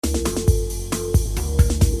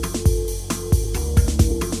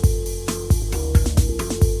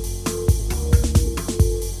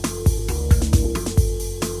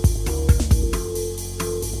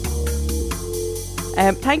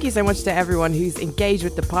Thank you so much to everyone who's engaged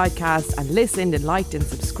with the podcast and listened and liked and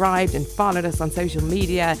subscribed and followed us on social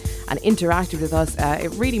media and interacted with us.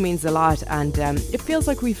 It really means a lot, and it feels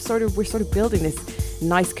like we're sort of building this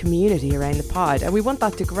nice community around the pod, and we want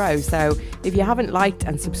that to grow. So if you haven't liked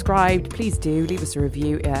and subscribed, please do leave us a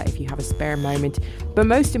review if you have a spare moment. But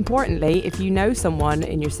most importantly, if you know someone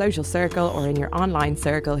in your social circle or in your online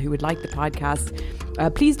circle who would like the podcast,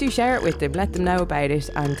 please do share it with them, let them know about it,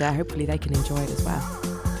 and hopefully they can enjoy it as well.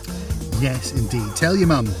 Yes, indeed. Tell your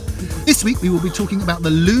mum. This week we will be talking about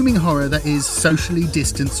the looming horror that is socially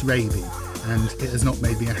distanced raving, and it has not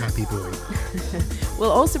made me a happy boy.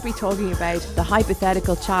 We'll also be talking about the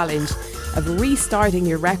hypothetical challenge of restarting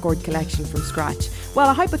your record collection from scratch. Well,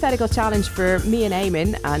 a hypothetical challenge for me and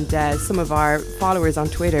Eamon and some of our followers on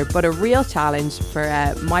Twitter, but a real challenge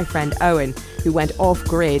for my friend Owen, who went off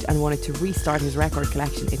grid and wanted to restart his record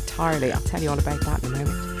collection entirely. I'll tell you all about that in a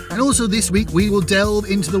moment. And also this week we will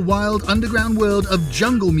delve into the wild underground world of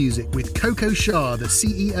jungle music with Coco Shah, the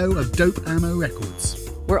CEO of Dope Ammo Records.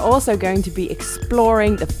 We're also going to be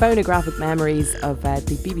exploring the phonographic memories of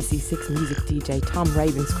the BBC Six Music DJ Tom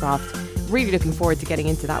Ravenscroft. Really looking forward to getting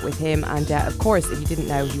into that with him. And of course, if you didn't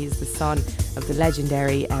know, he is the son of the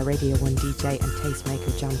legendary Radio 1 DJ and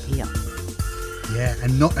tastemaker John Peel. Yeah,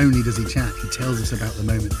 and not only does he chat, he tells us about the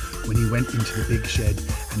moment when he went into the big shed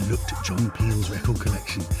and looked at John Peel's record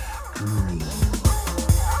collection.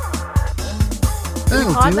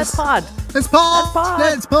 Let's pod. Let's pod.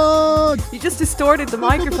 Let's pod. You just distorted the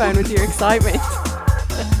microphone with your excitement.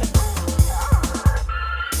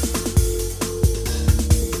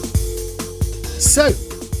 So,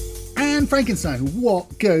 Anne Frankenstein,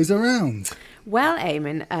 what goes around? Well,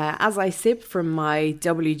 Eamon, as I sip from my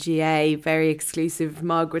WGA very exclusive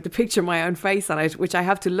mug with the picture of my own face on it, which I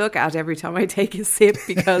have to look at every time I take a sip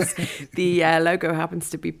because the logo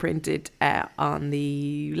happens to be printed on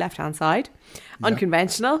the left-hand side. Yeah.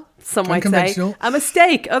 Unconventional, some might say. A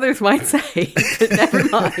mistake, others might say. But never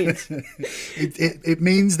mind. It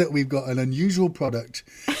means that we've got an unusual product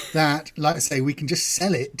that, like I say, we can just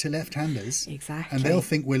sell it to left-handers. Exactly. And they'll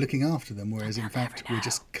think we're looking after them, whereas in fact we're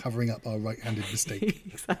just covering up our right-handed mistake.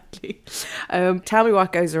 Exactly. Tell me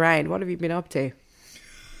what goes around. What have you been up to?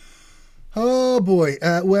 Oh boy.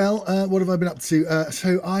 What have I been up to?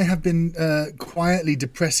 So I have been quietly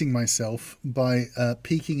depressing myself by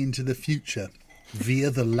peeking into the future via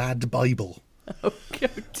the Lad Bible. Oh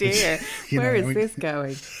dear. Where is this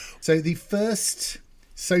going? So the first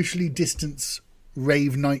socially distanced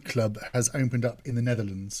rave nightclub has opened up in the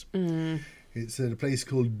Netherlands. It's at a place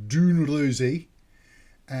called Doen Rosie.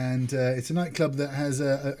 And it's a nightclub that has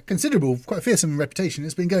a considerable, quite fearsome reputation.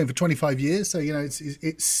 It's been going for 25 years, so you know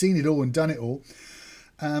it's seen it all and done it all.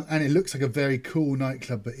 And it looks like a very cool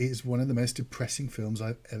nightclub, but it is one of the most depressing films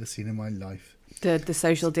I've ever seen in my life. The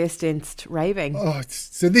social distanced raving. Oh,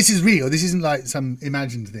 so this is real. This isn't like some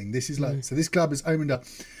imagined thing. This is like so. This club has opened up,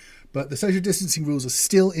 but the social distancing rules are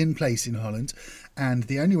still in place in Holland, and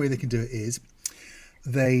the only way they can do it is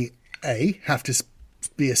they have to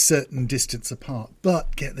be a certain distance apart.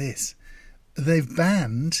 But get this, they've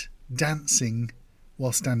banned dancing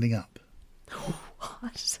while standing up.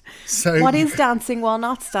 What? So what is dancing while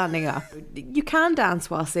not standing up? You can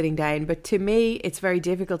dance while sitting down, but to me it's very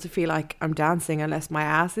difficult to feel like I'm dancing unless my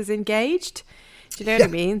ass is engaged. Do you know what I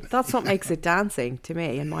mean? That's what makes it dancing to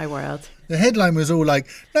me in my world. The headline was all like,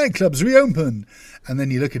 nightclubs reopen. And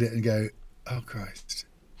then you look at it and go, oh Christ.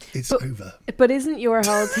 It's over. But isn't your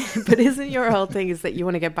whole thing is that you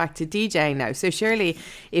want to get back to DJing now? So surely,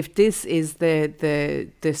 if this is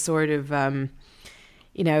the sort of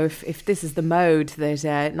if this is the mode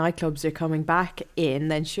that nightclubs are coming back in,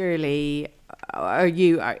 then surely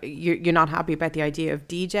you're not happy about the idea of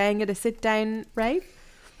DJing at a sit down rave?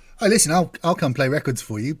 Oh, listen, I'll come play records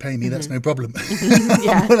for you. Pay me, that's no problem.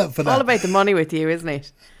 Yeah, I'm up for that. All about the money with you, isn't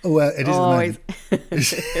it? Oh, well, it is always. At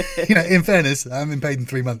the moment. In fairness, I haven't been paid in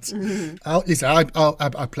 3 months.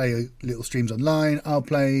 I play little streams online. I'll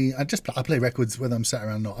play records whether I'm sat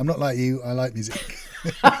around or not. I'm not like you. I like music.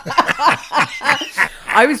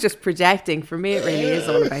 I was just projecting. For me, it really is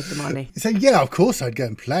all about the money. So yeah, of course I'd go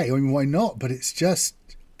and play. I mean, why not? But it's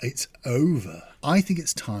over. I think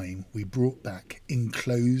it's time we brought back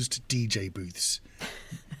enclosed DJ booths.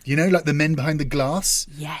 You know, like the men behind the glass.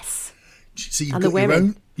 Yes. So you've got your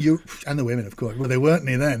own, and the women, of course. Well, they weren't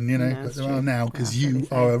near then, you know, no, but there are now because you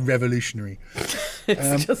are a revolutionary.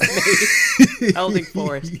 It's just me holding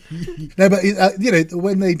forward. No, but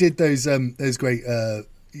when they did those great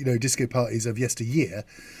disco parties of yesteryear,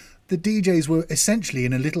 the DJs were essentially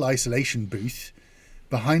in a little isolation booth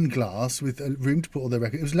behind glass with a room to put all their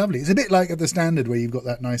records. It was lovely. It's a bit like at the Standard where you've got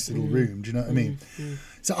that nice little room. Do you know what I mean?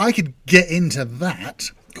 So I could get into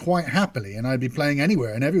that quite happily, and I'd be playing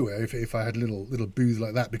anywhere and everywhere if I had a little booth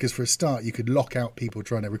like that, because for a start you could lock out people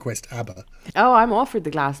trying to request ABBA. Oh, I'm offered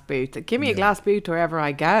the glass booth. Give me a glass booth wherever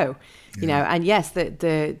I go. You know, and yes,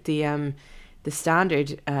 the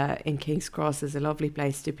Standard in King's Cross is a lovely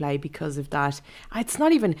place to play because of that. It's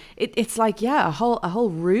not even. It's like a whole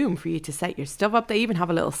room for you to set your stuff up. They even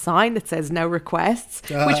have a little sign that says "No requests,"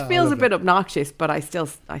 which feels a bit obnoxious, but I still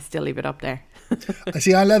leave it up there.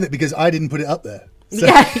 See, I love it because I didn't put it up there.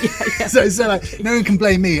 So, so like, no one can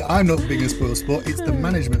blame me. I'm not being a spoil sport. It's the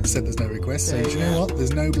management that said there's no requests. So you know what?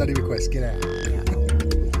 There's no bloody requests. Get out.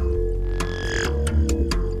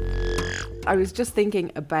 I was just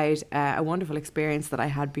thinking about a wonderful experience that I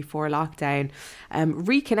had before lockdown,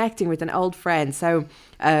 reconnecting with an old friend. So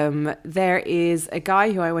there is a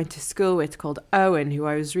guy who I went to school with called Owen, who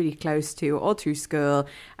I was really close to all through school.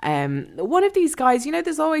 One of these guys, you know,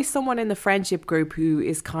 there's always someone in the friendship group who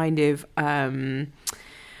is kind of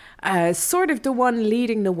sort of the one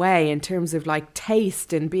leading the way in terms of like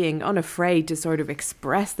taste and being unafraid to sort of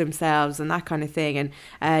express themselves and that kind of thing.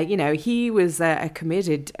 And, you know, he was a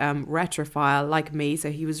committed retrophile like me,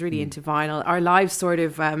 so he was really into vinyl. Our lives sort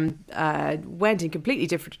of went in completely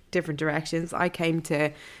different directions. I came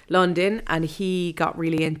to London and he got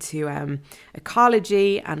really into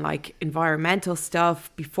ecology and like environmental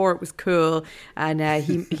stuff before it was cool. And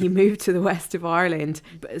he moved to the west of Ireland,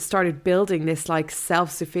 started building this like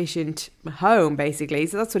self-sufficient home basically.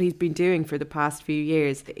 So that's what he's been doing for the past few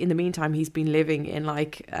years. In the meantime, he's been living in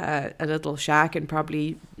like a little shack and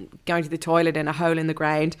probably going to the toilet in a hole in the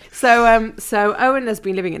ground. So Owen has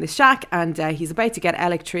been living in the shack, and he's about to get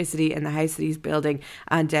electricity in the house that he's building.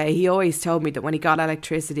 And he always told me that when he got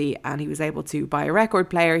electricity and he was able to buy a record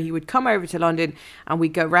player, he would come over to London and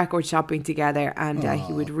we'd go record shopping together, and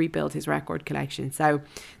he would rebuild his record collection. So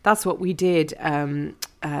that's what we did.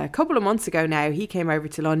 A couple of months ago now, he came over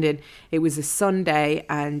to London. It was a Sunday,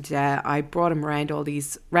 and I brought him around all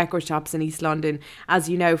these record shops in East London. As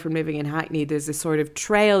you know from living in Hackney, there's a sort of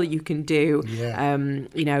trail you can do.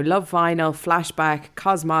 You know, Love Vinyl, Flashback,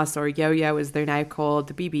 Cosmos, or Yo-Yo as they're now called,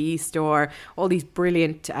 the BBE store, all these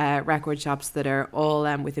brilliant record shops that are all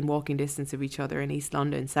within walking distance of each other in East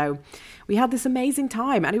London. So we had this amazing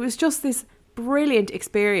time, and it was just this brilliant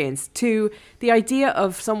experience. To the idea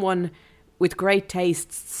of someone with great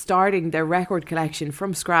taste starting their record collection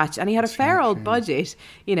from scratch, and he had a fair old budget,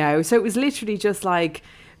 you know, so it was literally just like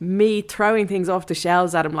me throwing things off the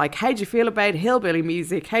shelves at him, like, how'd you feel about hillbilly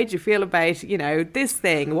music? How'd you feel about, you know, this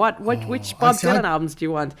thing? Which Bob Dylan albums do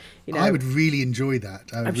you want? You know, I would really enjoy that.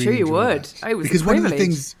 I'm sure you would. It was because one of the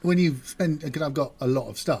things when you spend, because I've got a lot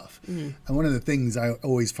of stuff, and one of the things I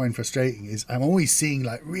always find frustrating is I'm always seeing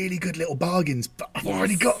like really good little bargains, but I've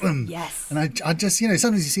already got them. Yes. And I just, you know,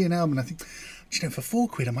 sometimes you see an album and I think, you know, for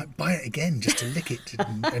 £4 I might buy it again just to lick it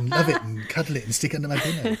and love it and cuddle it and stick it under my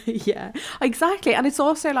pillow. Yeah, exactly. And it's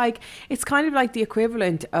also like, it's kind of like the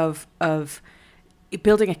equivalent of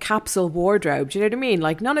building a capsule wardrobe. Do you know what I mean?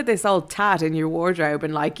 Like none of this old tat in your wardrobe,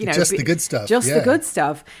 and like, you know, just the good stuff. The good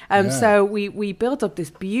stuff. So we built up this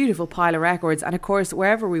beautiful pile of records, and of course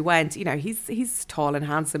wherever we went, you know, he's tall and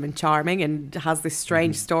handsome and charming, and has this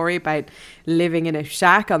strange story about living in a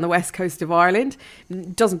shack on the west coast of Ireland.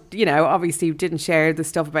 Doesn't, you know, obviously didn't share the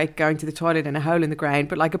stuff about going to the toilet in a hole in the ground,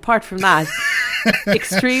 but like apart from that,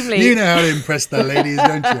 extremely, you know how to impress the ladies,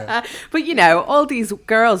 don't you? But you know, all these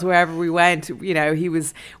girls wherever we went, you know,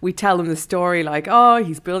 we tell them the story like, oh,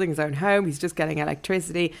 he's building his own home, he's just getting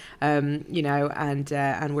electricity, you know,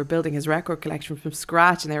 and we're building his record collection from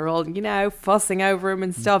scratch, and they're all, you know, fussing over him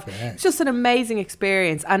and stuff. It's just an amazing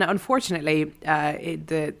experience. And unfortunately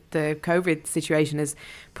the COVID situation has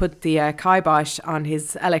put the kibosh on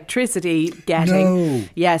his electricity getting.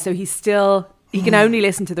 So he can only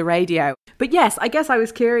listen to the radio. But yes, I guess I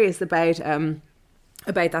was curious about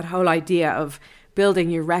that whole idea of building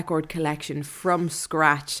your record collection from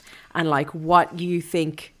scratch, and like what you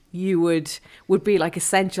think you would be like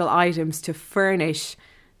essential items to furnish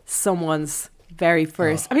someone's very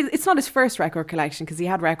first. I mean, it's not his first record collection because he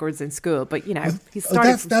had records in school, but you know, he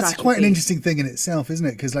started. That's quite an interesting thing in itself, isn't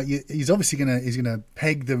it? Because like he's obviously gonna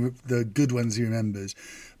peg the good ones he remembers.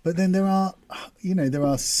 But then there are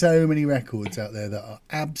so many records out there that are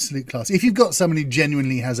absolute class. If you've got someone who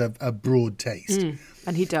genuinely has a broad taste,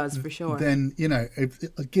 And he does, for sure. Then,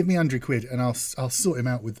 give me £100 and I'll sort him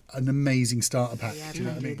out with an amazing starter pack. Yeah, do you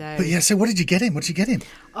know what I mean? those. But yeah, so what did you get him?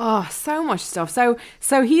 Oh, so much stuff. So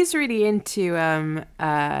he's really into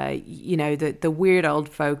the weird old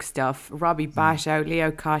folk stuff. Robbie Basho,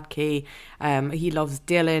 Leo Kottke. He loves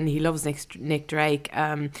Dylan. He loves Nick Drake.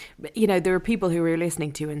 There were people who we were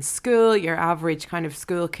listening to in school. Your average kind of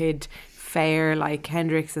school kid fare, like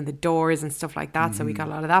Hendrix and the Doors and stuff like that. So we got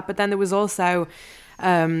a lot of that. But then there was also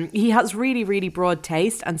he has really, really broad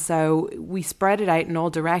taste, and so we spread it out in all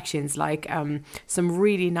directions, like some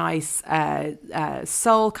really nice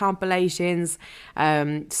soul compilations,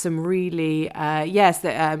 some really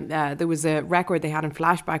there was a record they had in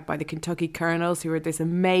Flashback by the Kentucky Colonels, who were this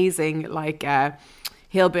amazing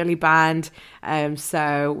hillbilly band,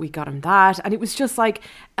 so we got him that, and it was just like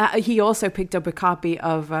he also picked up a copy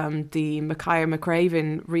of the Micaiah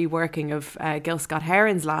McCraven reworking of Gil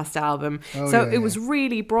Scott-Heron's last album. It was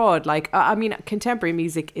really broad. Contemporary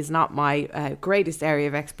music is not my greatest area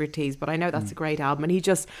of expertise, but I know that's a great album, and he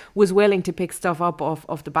just was willing to pick stuff up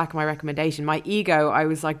off the back of my recommendation. My ego, I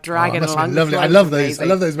was like dragging along. Lovely. I love those. I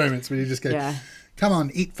love those moments when you just go, yeah. Come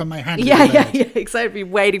on, eat from my hand. Yeah. Exactly. I've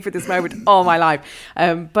been waiting for this moment all my life.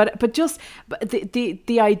 But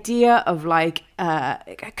the idea of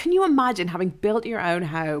can you imagine having built your own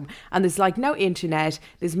home and there's no internet,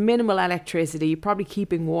 there's minimal electricity, you're probably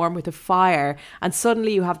keeping warm with a fire, and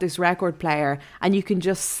suddenly you have this record player and you can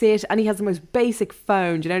just sit, and he has the most basic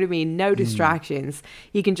phone, do you know what I mean? No distractions.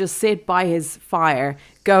 He can just sit by his fire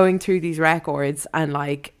going through these records, and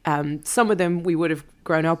some of them we would have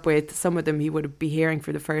grown up with, some of them he would be hearing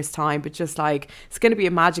for the first time, but just it's going to be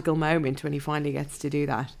a magical moment when he finally gets to do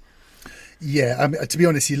that. Yeah, to be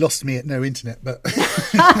honest, you lost me at no internet, but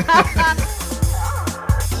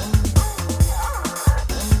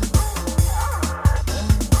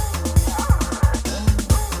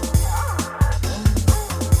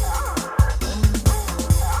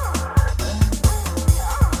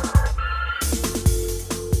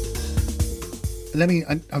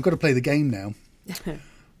I've got to play the game now.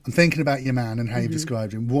 I'm thinking about your man and how you've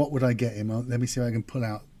described him. What would I get him? Let me see if I can pull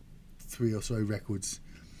out 3 or so records.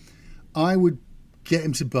 I would get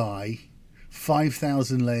him to buy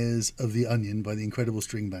 5,000 Layers of The Onion by the Incredible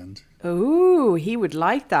String Band. Oh, he would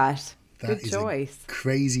like that. That good choice. A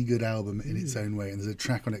crazy good album in its own way. And there's a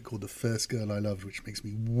track on it called The First Girl I Loved, which makes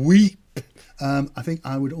me weep. I think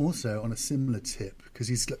I would also, on a similar tip, because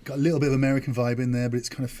he's got a little bit of American vibe in there, but it's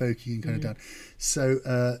kind of folky and kind of down.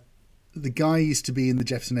 So the guy used to be in the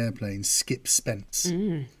Jefferson Airplane, Skip Spence.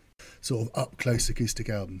 Sort of up-close acoustic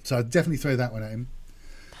album. So I'd definitely throw that one at him.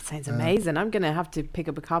 That sounds amazing. I'm going to have to pick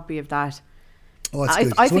up a copy of that. Oh, that's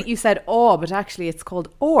good. I think you said "or," but actually it's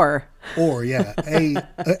called "or." Or, yeah.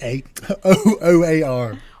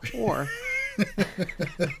 O-A-R. Or.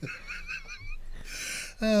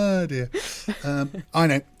 Oh, dear. I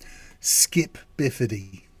know. Skip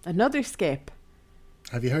Biffardy. Another Skip.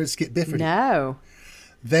 Have you heard of Skip Biffardy? No.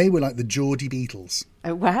 They were like the Geordie Beatles.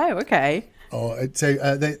 Oh, wow, okay.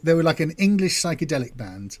 They were like an English psychedelic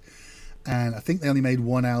band, and I think they only made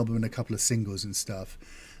one album and a couple of singles and stuff,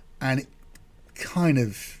 and it kind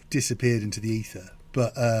of disappeared into the ether.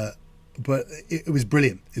 But it was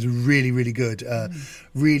brilliant. It was really, really good.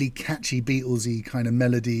 Really catchy Beatlesy kind of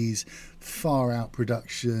melodies, far out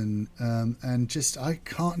production, and just I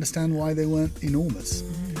can't understand why they weren't enormous.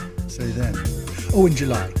 So then, in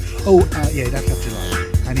July. He'd have to have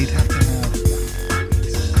July, and he'd have to have.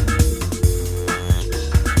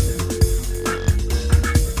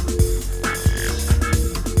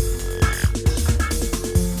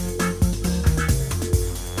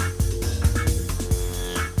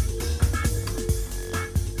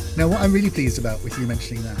 Now, what I'm really pleased about with you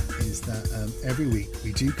mentioning that is that every week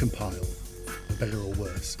we do compile, for better or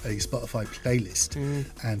worse, a Spotify playlist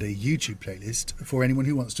and a YouTube playlist for anyone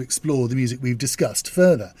who wants to explore the music we've discussed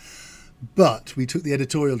further. But we took the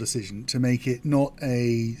editorial decision to make it not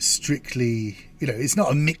a strictly, it's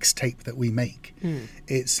not a mixtape that we make.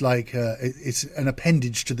 It's like it's an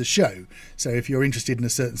appendage to the show. So if you're interested in a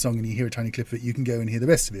certain song and you hear a tiny clip of it, you can go and hear the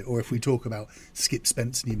rest of it. Or if we talk about Skip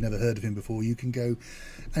Spence and you've never heard of him before, you can go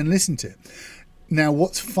and listen to it. Now,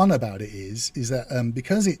 what's fun about it is that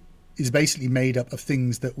because it is basically made up of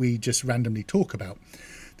things that we just randomly talk about,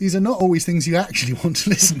 these are not always things you actually want to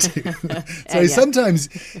listen to. So sometimes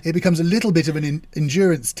it becomes a little bit of an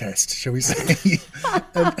endurance test, shall we say.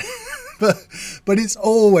 But it's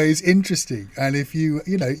always interesting. And if you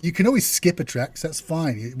can always skip a track, so that's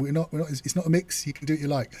fine. It's not a mix. You can do what you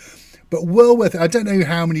like. But well worth it. I don't know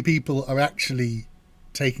how many people are actually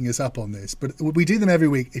taking us up on this, but we do them every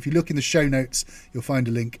week. If you look in the show notes, you'll find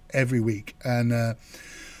a link every week, and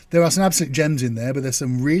there are some absolute gems in there, but there's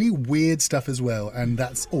some really weird stuff as well, and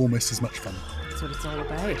that's almost as much fun. That's what it's all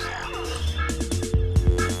about.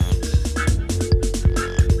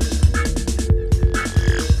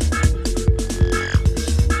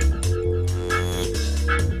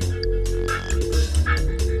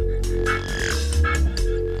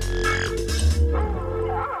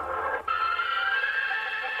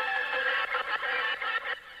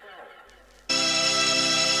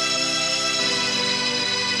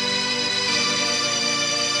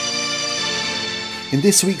 In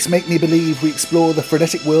this week's Make Me Believe, we explore the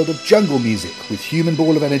frenetic world of jungle music with human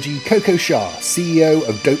ball of energy Coco Shah, CEO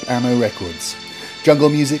of Dope Ammo Records. Jungle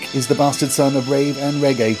music is the bastard son of rave and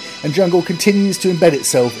reggae, and jungle continues to embed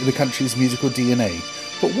itself in the country's musical DNA.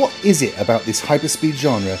 But what is it about this hyperspeed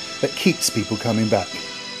genre that keeps people coming back?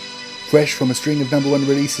 Fresh from a string of #1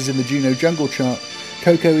 releases in the Juno Jungle chart,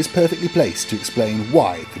 Coco is perfectly placed to explain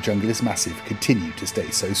why the Jungle is Massive continue to stay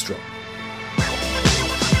so strong.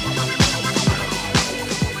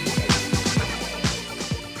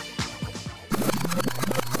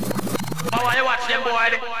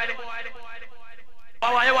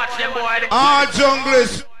 How you watch them, boy? Ah,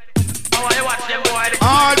 junglers. How you watch them, boy?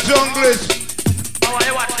 Ah, junglers. How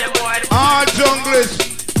you watch them, boy? Ah, junglers.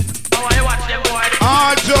 How you watch them, boy?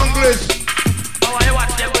 Ah, junglers. How you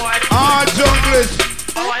watch them, boy? Ah, junglers.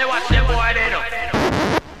 How you watch them, boy?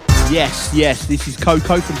 Yes, this is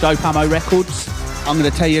Coco from Dope Ammo Records. I'm going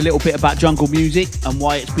to tell you a little bit about jungle music and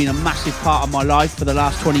why it's been a massive part of my life for the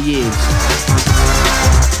last 20 years.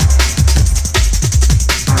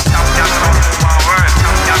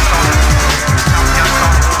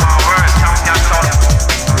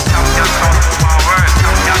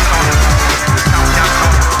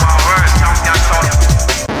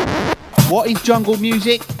 What is jungle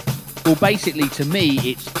music? Well, basically, to me,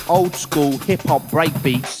 it's old school hip-hop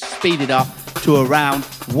breakbeats speeded up to around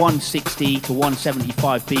 160 to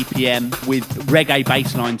 175 BPM with reggae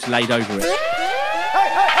bass lines laid over it.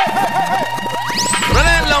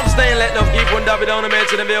 Love stay let love keep on David on the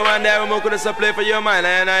match and be one day we could play for your mind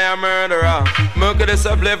and I am murderer. Mo could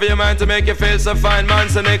play for your mind to make you feel so fine. Man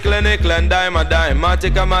so nickel and dime a dime.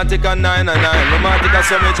 Matica 9 and 9. No Matica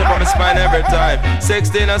so much up on my spine every time.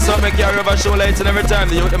 16 and so me carry over shoelaces and every time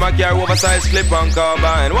the youth them a carry oversized clip on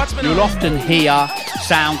carbine. Watch me. You'll often hear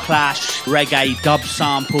sound clash, reggae dub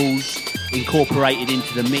samples incorporated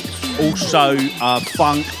into the mix. Also,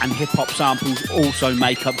 funk and hip-hop samples also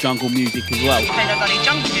make up jungle music as well.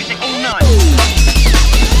 Jungle music all night.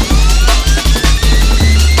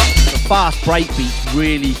 The fast breakbeats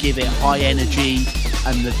really give it high energy,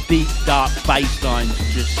 and the deep, dark bass lines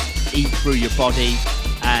just eat through your body,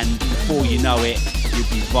 and before you know it, you'll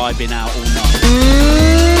be vibing out all night.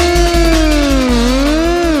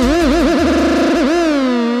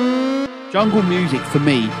 Jungle music, for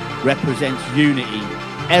me, represents unity.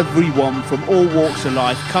 Everyone from all walks of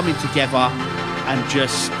life coming together and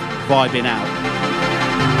just vibing out.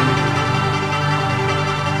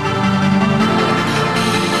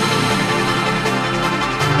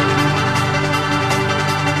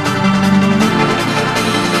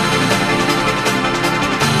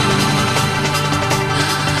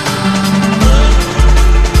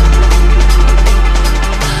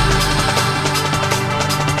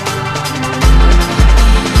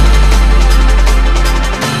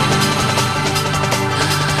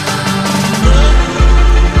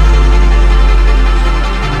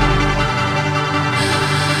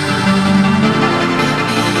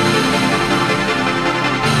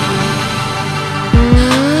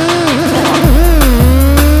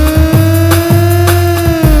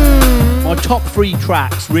 Top 3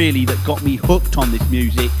 tracks really that got me hooked on this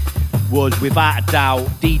music was without a doubt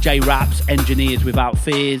DJ Rap's Engineers Without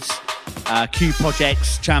Fears, Q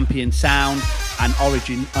Project's Champion Sound, and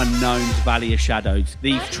Origin Unknown's Valley of Shadows.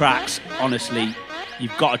 These tracks, honestly,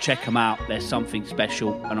 you've got to check them out. There's something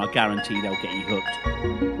special, and I guarantee they'll get you hooked.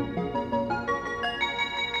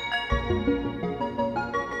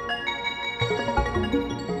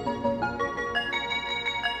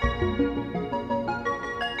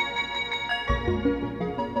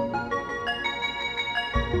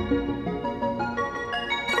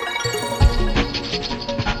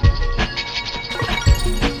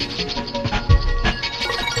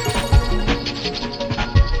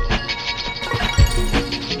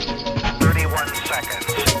 Seconds.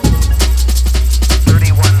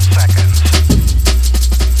 31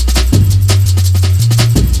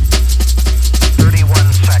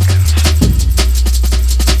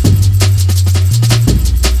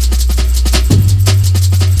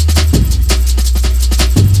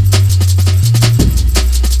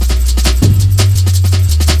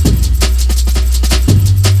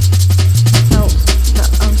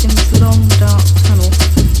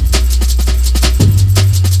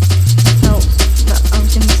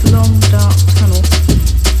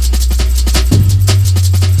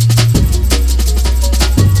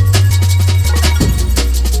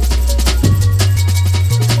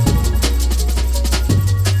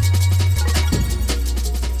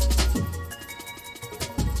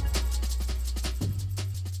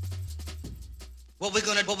 What we're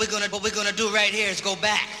gonna do right here is go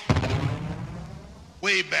back.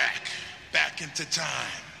 Way back into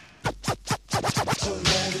time.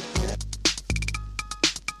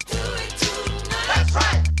 That's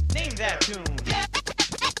right. Name that tune.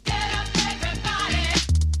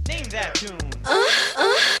 Name that tune.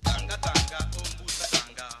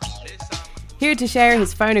 Here to share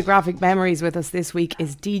his phonographic memories with us this week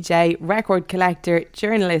is DJ, record collector,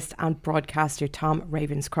 journalist and broadcaster Tom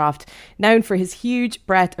Ravenscroft. Known for his huge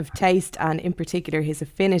breadth of taste and in particular his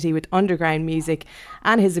affinity with underground music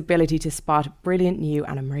and his ability to spot brilliant new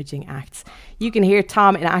and emerging acts. You can hear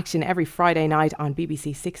Tom in action every Friday night on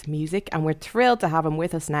BBC Six Music, and we're thrilled to have him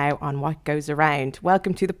with us now on What Goes Around.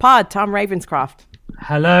 Welcome to the pod, Tom Ravenscroft.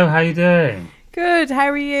 Hello, how you doing? Good, how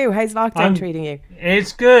are you? How's lockdown treating you?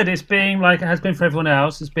 It's good. It's been like it has been for everyone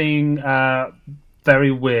else. It's been very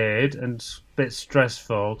weird and a bit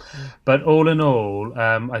stressful. But all in all,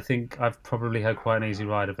 I think I've probably had quite an easy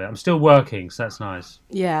ride of it. I'm still working, so that's nice.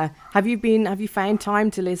 Yeah. Have you found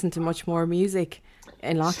time to listen to much more music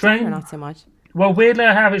in lockdown or not so much? Well, weirdly,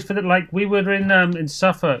 I have. It's for like we were in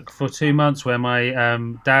Suffolk for 2 months, where my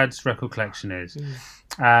dad's record collection is.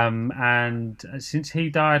 And since he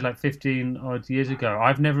died like 15 odd years ago,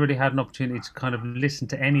 I've never really had an opportunity to kind of listen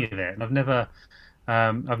to any of it, and I've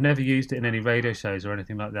never used it in any radio shows or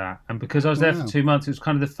anything like that. And because I was there for 2 months, it was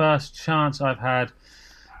kind of the first chance I've had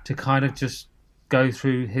to kind of just go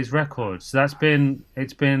through his records. So that's been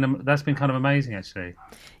kind of amazing, actually.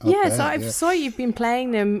 Yeah, so I saw you've been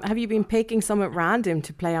playing them. Have you been picking some at random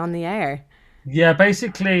to play on the air? Yeah,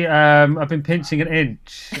 basically, I've been pinching an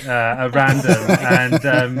inch at random,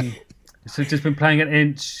 and so just been playing an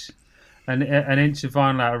inch of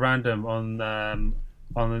vinyl at random on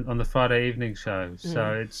the Friday evening show.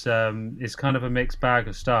 So it's kind of a mixed bag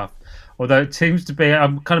of stuff. Although it seems to be,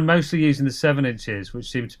 I'm kind of mostly using the 7 inches,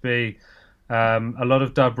 which seem to be a lot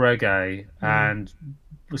of dub reggae and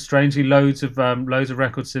strangely loads of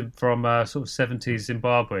records from sort of 70s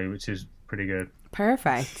Zimbabwe, which is pretty good.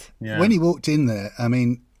 Perfect. Yeah. When you walked in there, I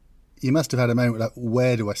mean, you must have had a moment like,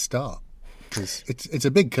 where do I start? Because it's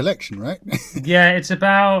a big collection, right? Yeah, it's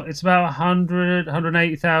about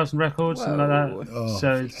 180,000 records, something like that. Oh,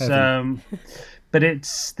 so it's but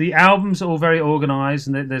it's the albums are all very organised,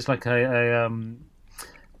 and there's like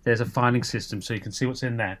there's a filing system, so you can see what's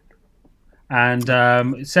in there. And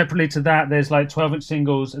separately to that, there's like 12-inch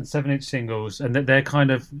singles and 7-inch singles, and they're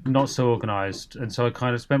kind of not so organised. And so I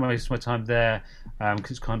kind of spent most of my time there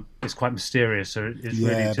because it's quite mysterious. So it's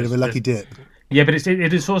really a bit of a lucky dip. Yeah, but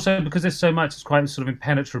it is also, because there's so much, it's quite sort of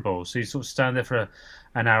impenetrable. So you sort of stand there for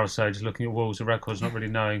an hour or so just looking at walls of records, not really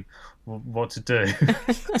knowing what to do.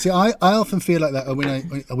 See, I often feel like that when I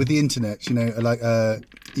with the internet, you know, like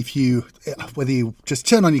whether you just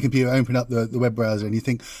turn on your computer, open up the web browser, and you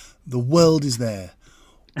think, the world is there.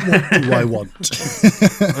 What do I want?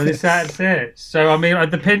 Well, that's it. So, I mean,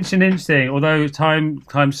 the pinch and inch thing, although time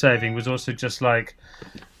saving, was also just like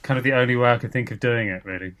kind of the only way I could think of doing it,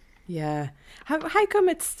 really. Yeah. How come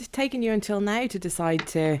it's taken you until now to decide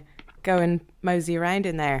to go and mosey around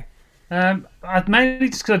in there? Mainly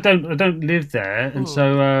just because I don't live there, and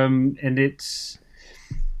so and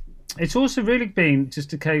it's also really been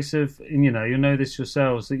just a case of, you know this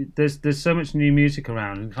yourselves, there's so much new music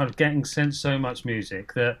around, and kind of getting sent so much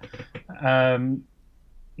music that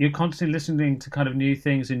you're constantly listening to kind of new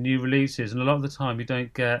things and new releases, and a lot of the time you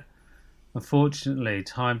don't get, unfortunately,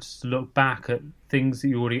 time to look back at things that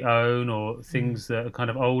you already own or things that are kind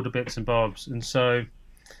of older bits and bobs. And so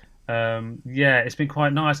it's been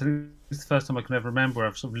quite nice. I think it's the first time I can ever remember where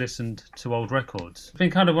I've sort of listened to old records. It's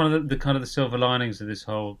been kind of one of the silver linings of this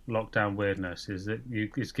whole lockdown weirdness, is that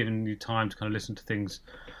it's given you time to kind of listen to things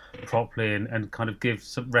properly and kind of give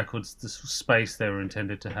some records the space they were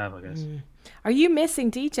intended to have, I guess. Are you missing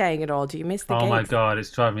DJing at all? Do you miss the gigs? Oh my God, it's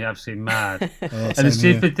driving me absolutely mad. And the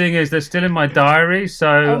stupid thing is, they're still in my diary,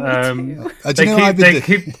 so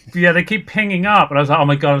they keep pinging up, and I was like, oh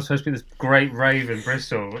my God, I'm supposed to be this great rave in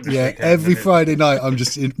Bristol. Yeah, every Friday night I'm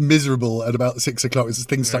just miserable at about 6 o'clock. It's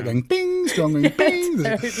things start going bing, strong ring, bing.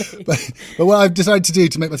 Totally. But what I've decided to do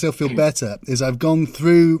to make myself feel better is I've gone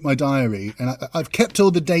through my diary and I've kept all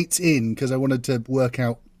the dates in because I wanted to work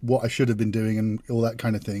out what I should have been doing and all that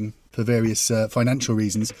kind of thing for various financial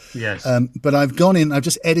reasons. Yes. But I've gone in, I've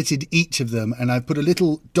just edited each of them, and I've put a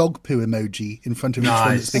little dog poo emoji in front of each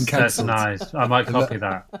one that's been cancelled. That's nice. I might copy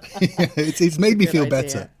that. It's made me feel idea.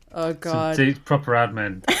 better. Oh God. It's proper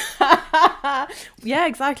admin. Yeah,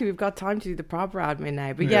 exactly. We've got time to do the proper admin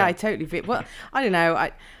now. But yeah, I totally feel. Well, I don't know.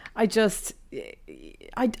 I don't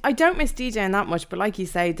miss DJing that much, but like you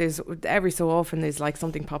say, there's every so often there's like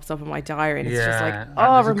something pops up in my diary and it's just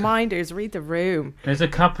like, reminders, read the room. There's a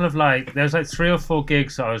couple of there's like 3 or 4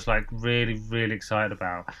 gigs that I was like really, really excited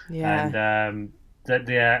about. Yeah. And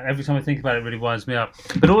every time I think about it, it really winds me up.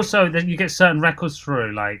 But also, then you get certain records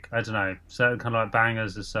through, like, I don't know, certain kind of like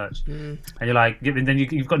bangers as such. And you're like, and then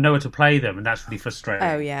you've got nowhere to play them, and that's really frustrating.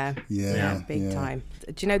 Oh, yeah. Big time.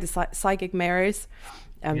 Do you know the Psychic Mirrors?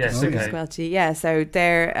 Yes, okay. Squelchy. Yeah, so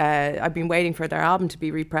they're I've been waiting for their album to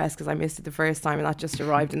be repressed because I missed it the first time, and that just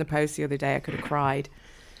arrived in the post the other day. I could have cried.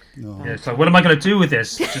 Yeah, so what am I going to do with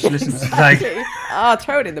this? Just listen to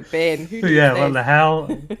throw it in the bin. What the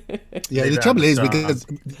hell? Yeah, the trouble is because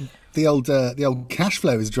the old cash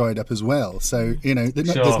flow is dried up as well. So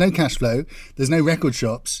there's no cash flow. There's no record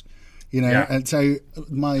shops. And so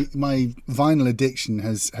my vinyl addiction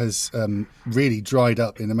has really dried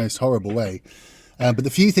up in the most horrible way. But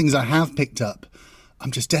the few things I have picked up,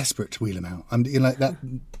 I'm just desperate to wheel them out. I'm like that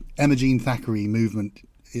Emma Jean Thackeray Movement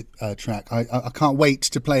track. I can't wait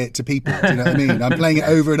to play it to people. Do you know what I mean? I'm playing it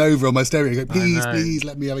over and over on my stereo. Go, please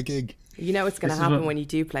let me have a gig. You know what's going to happen when you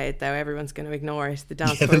do play it, though. Everyone's going to ignore it. The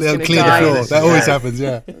dance floor is going to clear die. the floor. That always happens.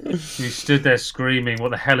 Yeah. You stood there screaming,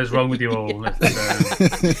 "What the hell is wrong with you all?"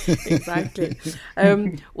 Exactly.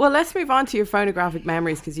 Well, let's move on to your phonographic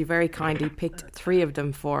memories because you very kindly picked 3 of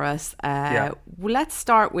them for us. Well, let's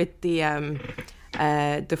start with the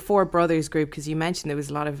Four Brothers group because you mentioned there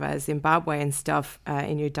was a lot of Zimbabwean stuff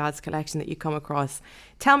in your dad's collection that you come across.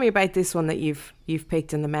 Tell me about this one that you've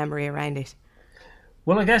picked and the memory around it.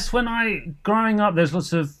 Well, I guess growing up, there's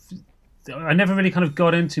lots of. I never really kind of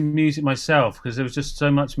got into music myself because there was just so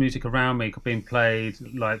much music around me being played,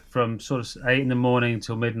 like from sort of 8 a.m.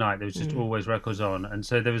 till midnight. There was just always records on, and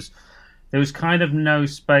so there was kind of no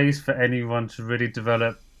space for anyone to really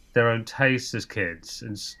develop their own tastes as kids,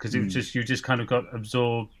 and because it was just you just kind of got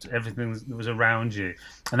absorbed everything that was around you,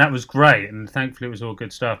 and that was great, and thankfully it was all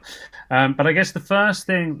good stuff. But I guess the first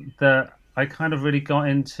thing that I kind of really got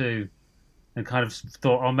into and kind of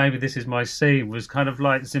thought, oh, maybe this is my scene, was kind of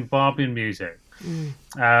like Zimbabwean music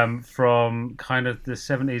from kind of the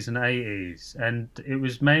 70s and 80s. And it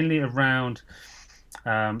was mainly around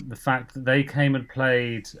the fact that they came and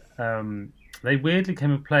played, they weirdly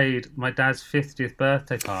came and played my dad's 50th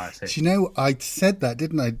birthday party. Do you know, I said that,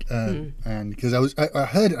 didn't I? And because I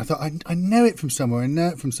heard it, I thought, I know it from somewhere, and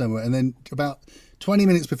then about 20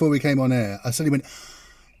 minutes before we came on air, I suddenly went,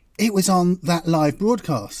 it was on that live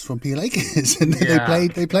broadcast from Peel Acres, and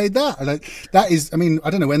they played that. And that is, I mean,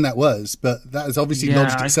 I don't know when that was, but that has obviously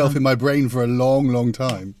lodged itself in my brain for a long, long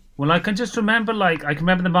time. Well, I can just remember, I can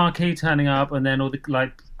remember the marquee turning up, and then all the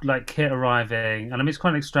like kit arriving, and I mean, it's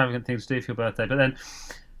quite an extravagant thing to do for your birthday. But then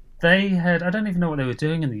they had, I don't even know what they were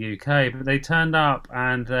doing in the UK, but they turned up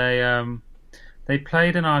and they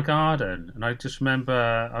played in our garden, and I just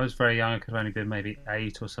remember I was very young. I could have only been maybe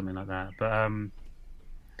 8 or something like that, but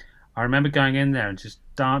I remember going in there and just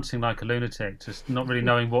dancing like a lunatic, just not really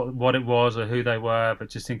knowing what it was or who they were, but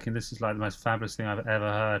just thinking this is like the most fabulous thing I've ever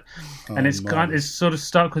heard. And it's sort of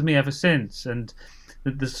stuck with me ever since. And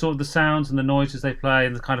the sort of the sounds and the noises they play,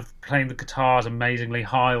 and the kind of playing the guitars amazingly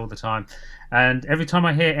high all the time. And every time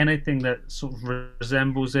I hear anything that sort of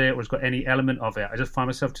resembles it or has got any element of it, I just find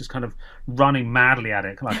myself just kind of running madly at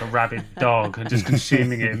it like a rabid dog and just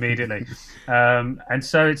consuming it immediately. And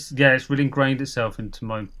so it's really ingrained itself into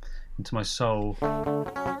my soul.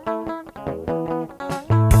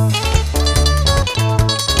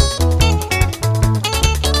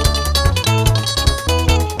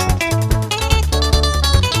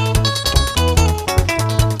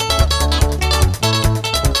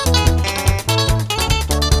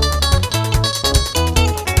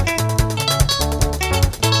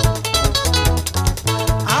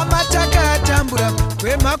 Amatakatambura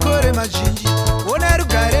kwemakore mazhinji ona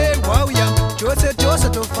rugare rwauya chose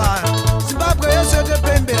tofara Zimbabwe yose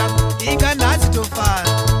topembera inga nhasi tofara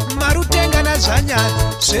marutenga nazvanyari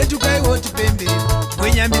zvedu kaiwo tipembere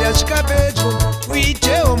wenyambira svika pedyo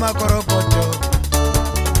uitewo makorokoto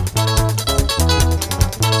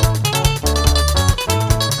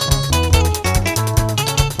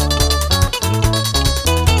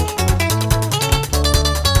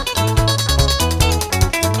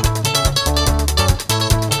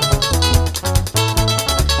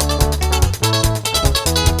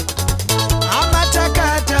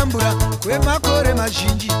kwemakore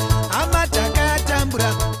mazhinji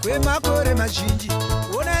amatakatambura kwemakore mazhinji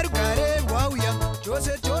ona rugare rwauya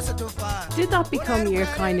chose tofara. Did that become your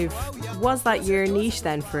kind of, was that your niche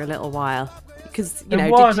then for a little while? because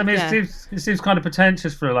it seems kind of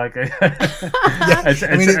pretentious for like a.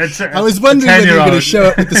 I was wondering whether you were going to show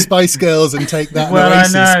up with the Spice Girls and take that. Well,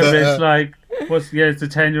 Oasis, I know, but, it's like. It's a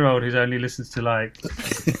 10-year-old who only listens to like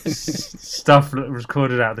stuff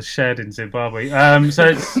recorded out of the shed in Zimbabwe. So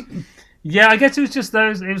it's, I guess it was just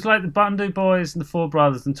those. It was like the Bundu Boys and the Four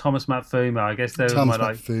Brothers and Thomas Matfuma. I guess they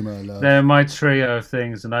were they're my trio of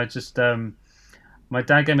things, and I just my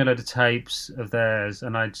dad gave me a load of tapes of theirs,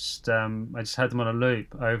 and I just had them on a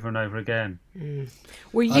loop over and over again.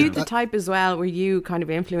 Were you the type as well? Were you kind of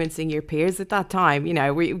influencing your peers at that time? You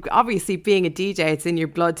know, were you, obviously being a DJ, it's in your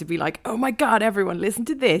blood to be like, oh my God, everyone listen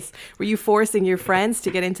to this. Were you forcing your friends to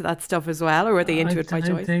get into that stuff as well, or were they into it by choice?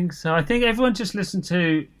 I don't think so. I think everyone just listened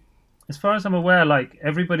to, as far as I'm aware, like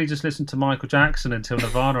everybody just listened to Michael Jackson until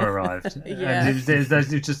Nirvana arrived. And it was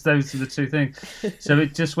just those are the two things. So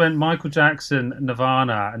it just went Michael Jackson,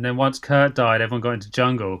 Nirvana, and then once Kurt died, everyone got into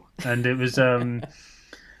jungle, and it was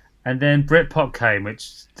and then Britpop came,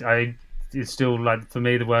 which is still like for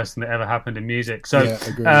me the worst thing that ever happened in music. So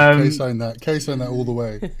agree. Co-sign that all the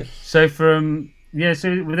way. So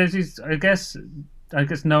there's these, I guess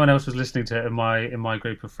no one else was listening to it in my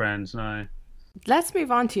group of friends. No. Let's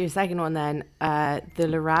move on to your second one then, the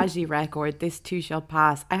Laraji record, This Too Shall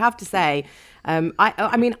Pass. I have to say,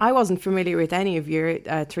 I mean, I wasn't familiar with any of your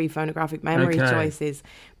three phonographic memory choices,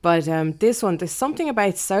 but this one, there's something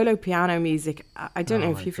about solo piano music. I don't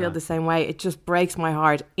know if you feel the same way. It just breaks my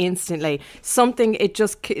heart instantly. It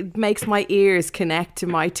just makes my ears connect to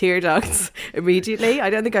my tear ducts immediately. I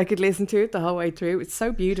don't think I could listen to it the whole way through. It's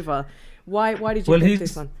so beautiful. Why did you pick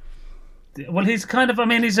this one? Well, he's kind of. I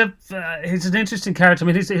mean, he's an interesting character. I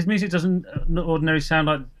mean, his music doesn't ordinarily sound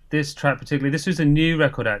like this track particularly. This was a new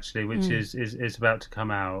record actually, which is about to come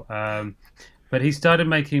out. But he started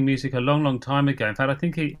making music a long, long time ago. In fact, I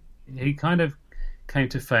think he kind of came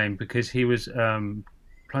to fame because he was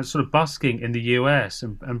sort of busking in the US,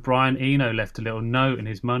 and Brian Eno left a little note in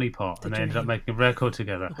his money pot, and they ended up making a record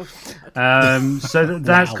together. So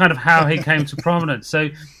that's kind of how he came to prominence. So.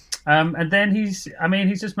 And then he's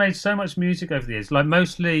just made so much music over the years, like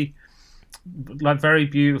mostly like very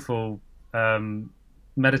beautiful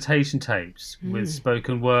meditation tapes with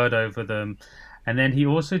spoken word over them. And then he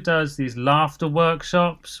also does these laughter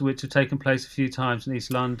workshops, which have taken place a few times in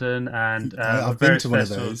East London and I've been to one of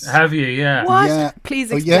those. Have you? Yeah. What? Yeah. Please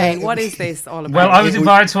explain. What is this all about? Well, I was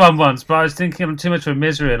invited to one once, but I was thinking I'm too much of a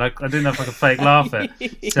misery, and I didn't know if I could fake laugh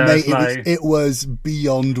it. So Mate, it was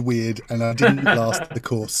beyond weird, and I didn't last the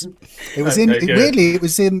course. It was it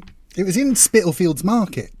was in Spitalfields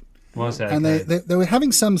Market. Was it? And they were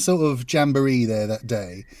having some sort of jamboree there that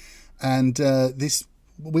day, and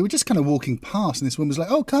we were just kind of walking past, and this woman was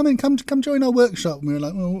like, "Oh, come join our workshop." And we were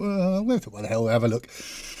like, "Well, what the hell? We'll have a look."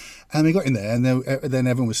 And we got in there, and then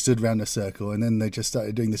everyone was stood around a circle, and then they just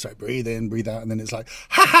started doing this like breathe in, breathe out, and then it's like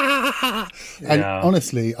ha ha ha ha. And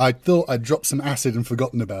honestly, I thought I'd dropped some acid and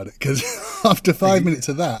forgotten about it, because after 5 minutes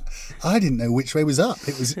of that, I didn't know which way was up.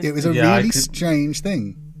 It was a really strange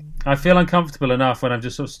thing. I feel uncomfortable enough when I'm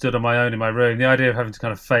just sort of stood on my own in my room. The idea of having to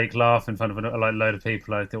kind of fake laugh in front of a load of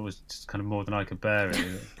people, I thought was just kind of more than I could bear.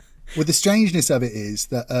 Really. Well, the strangeness of it is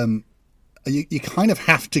that you kind of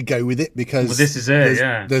have to go with it, because this is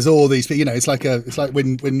it. There's all these, it's like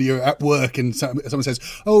when you're at work and someone says,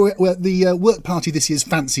 "Oh, well, the work party this year's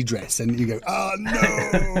fancy dress," and you go, "Oh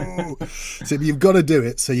no!" So you've got to do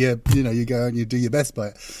it. So you go and you do your best by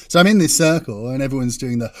it. So I'm in this circle, and everyone's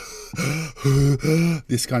doing the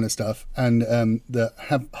this kind of stuff, and the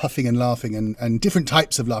huffing and laughing and different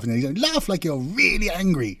types of laughing. You laugh like you're really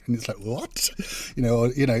angry, and it's like, what?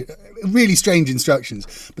 Really strange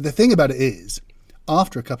instructions. But the thing about it is,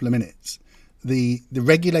 after a couple of minutes, the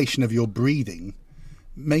regulation of your breathing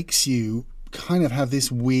makes you kind of have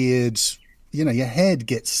this weird, your head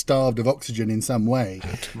gets starved of oxygen in some way.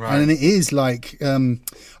 Right. And it is like, the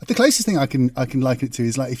closest thing I can liken it to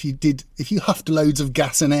is like if you huffed loads of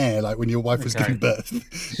gas and air, like when your wife was giving birth,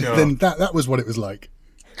 then that was what it was like.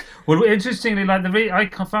 Well, interestingly, like I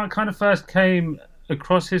kind of first came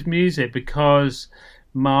across his music because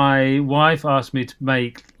my wife asked me to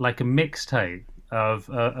make like a mixtape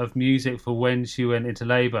of music for when she went into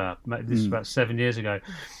labour. This is about 7 years ago.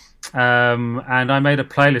 And I made a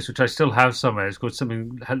playlist which I still have somewhere. It's called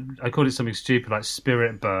I called it something stupid like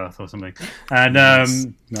Spirit Birth or something. And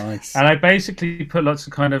nice. And I basically put lots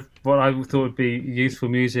of kind of what I thought would be useful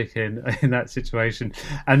music in that situation.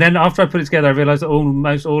 And then after I put it together, I realised that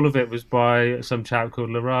almost all of it was by some chap called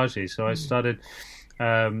Laraji. So I started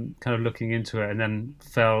kind of looking into it, and then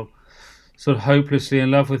fell sort of hopelessly in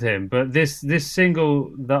love with him. But this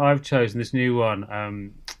single that I've chosen, this new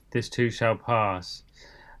one, This Too Shall Pass,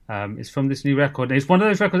 It's from this new record. It's one of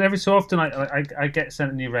those records. Every so often, I get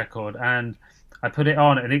sent a new record, and I put it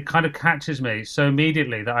on, and it kind of catches me so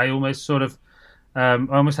immediately that I almost sort of, I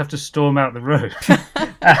almost have to storm out the room.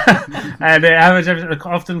 And I was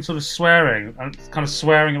often sort of swearing. I'm kind of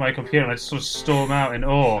swearing at my computer, and I just sort of storm out in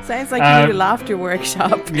awe. Sounds like you need a laughter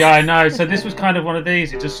workshop. Yeah, I know. So this was kind of one of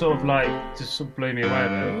these. It just sort of blew me away a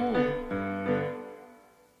bit.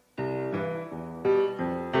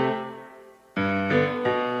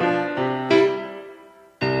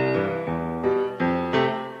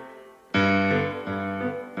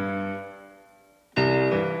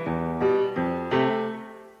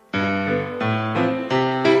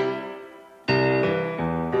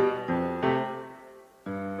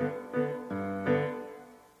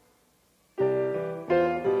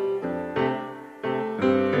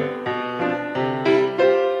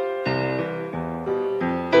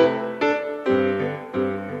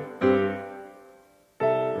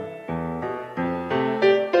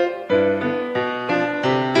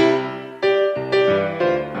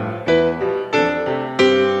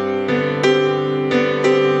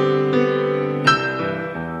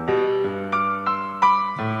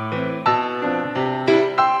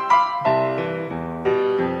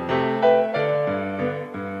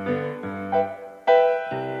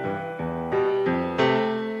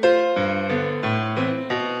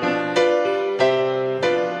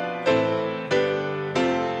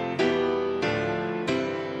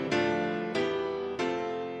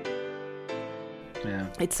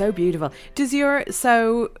 It's so beautiful.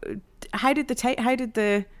 How did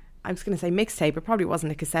the I was going to say mixtape, it probably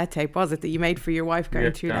wasn't a cassette tape, was it, that you made for your wife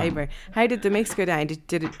going through labour? How did the mix go down? Did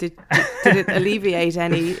it alleviate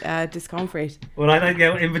any discomfort? Well, I don't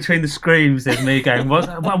get in between the screams. There's me going, what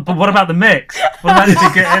about the mix? What about it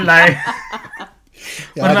get like?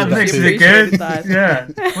 Yeah, what about the mix? Is it good? Yeah.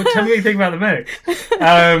 Well, tell me what you think about the mix.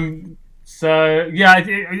 So yeah,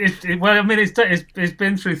 well, I mean, it's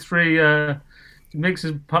been through three. Mix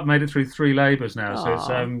has made it through 3 labours now, so it's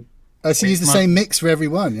so you use the same mix for every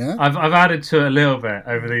one, yeah? I've added to it a little bit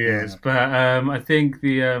over the years, but I think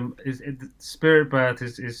the Spirit Birth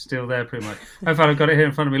is still there pretty much. In fact, I've got it here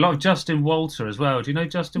in front of me. A lot of Justin Walter as well. Do you know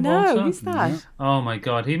Justin Walter? No, who's that? Yeah. Oh my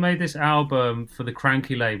God, he made this album for the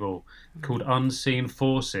Cranky label called Unseen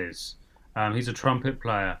Forces. He's a trumpet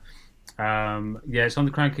player. It's on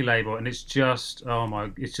the Cranky label, and it's just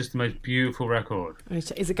it's just the most beautiful record.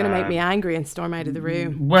 Is it going to make me angry and storm out of the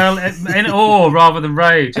room? Well, in awe rather than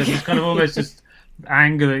rage. It's kind of almost just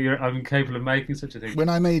anger that I'm incapable of making such a thing. When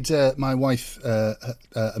I made my wife a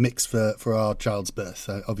mix for our child's birth,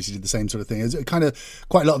 I obviously did the same sort of thing. It was kind of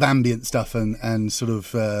quite a lot of ambient stuff and sort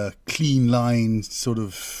of clean line, sort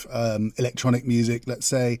of electronic music, let's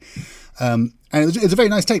say. And it was a very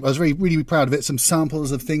nice tape. I was really proud of it. Some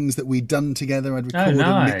samples of things that we'd done together. I'd recorded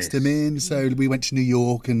and mixed them in. So we went to New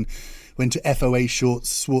York and went to FOA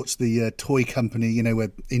Schwartz, the toy company, you know, where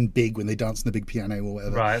in Big, when they dance on the big piano or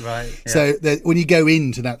whatever. Right. Yeah. So when you go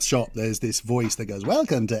into that shop, there's this voice that goes,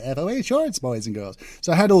 "Welcome to FOA Schwartz, boys and girls."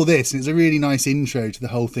 So I had all this, and it's a really nice intro to the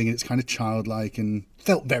whole thing, and it's kind of childlike and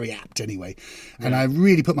felt very apt anyway. And I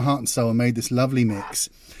really put my heart and soul and made this lovely mix.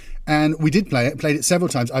 And we did played it several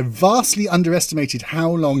times. I vastly underestimated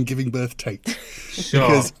how long Giving Birth takes. Sure.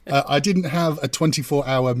 Because I didn't have a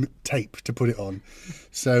 24-hour tape to put it on.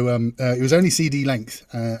 So it was only CD length,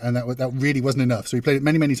 and that really wasn't enough. So we played it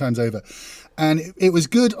many, many times over. And it was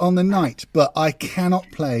good on the night, but I cannot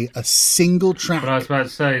play a single track. But I was about to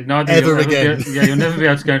say, ever again. You'll never be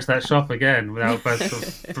able to go into that shop again without both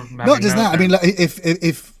sort of Not just that. I mean, like,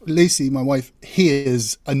 if Lucy, my wife,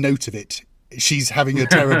 hears a note of it, she's having a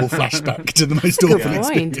terrible flashback to the most awful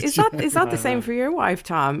experience. Is that the same for your wife,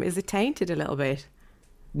 Tom? Is it tainted a little bit?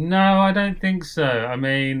 No, I don't think so. I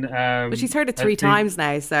mean, but she's heard it 3 times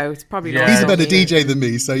now, so it's probably not. He's a better DJ than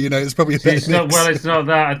me, so you know it's probably a better mix. Well, it's not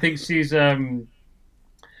that. I think she's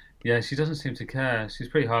she doesn't seem to care. She's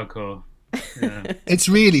pretty hardcore. Yeah. It's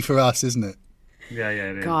really for us, isn't it? Yeah,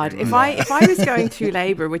 it is. God, if I was going through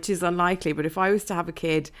labour, which is unlikely, but if I was to have a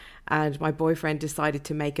kid and my boyfriend decided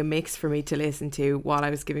to make a mix for me to listen to while I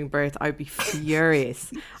was giving birth, I'd be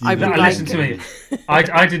furious. I'd be listen to me.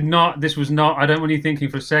 I did not. This was not. I don't want you thinking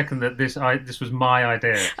for a second that this was my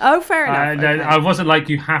idea. Oh, fair enough. Okay. I wasn't like,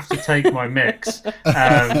 you have to take my mix.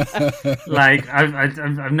 Like I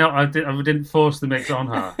didn't force the mix on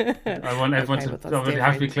her. I want everyone to. I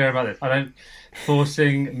have to be clear about this. I don't.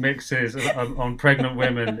 forcing mixes on pregnant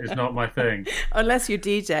women is not my thing. Unless you're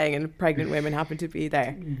DJing and pregnant women happen to be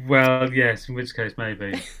there. Well, yes, in which case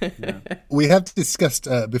maybe. Yeah. We have discussed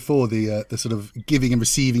before the sort of giving and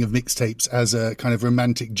receiving of mixtapes as a kind of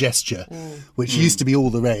romantic gesture, which used to be all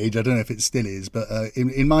the rage. I don't know if it still is, but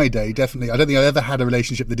in my day, definitely, I don't think I ever had a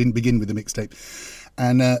relationship that didn't begin with a mixtape.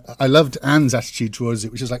 And I loved Anne's attitude towards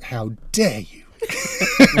it, which was like, how dare you?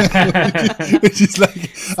 Which is like,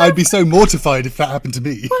 I'd be so mortified if that happened to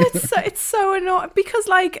me. Well, it's so annoying because,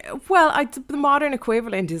 like, the modern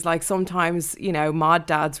equivalent is like sometimes, you know, mod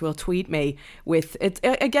dads will tweet me with it.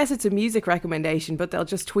 I guess it's a music recommendation, but they'll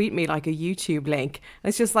just tweet me like a YouTube link. And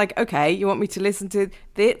it's just like, okay, you want me to listen to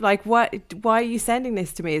this? Like, what? Why are you sending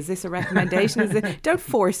this to me? Is this a recommendation? Don't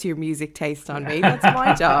force your music taste on me. That's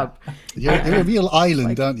my job. You're a real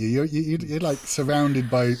island, aren't you? You're like surrounded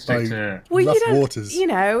by rough waters. You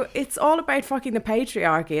know, it's all about fucking the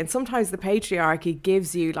patriarchy, and sometimes the patriarchy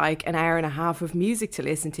gives you like an hour and a half of music to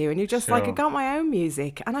listen to, and you're just like, I got my own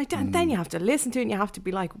music, and then you have to listen to it, and you have to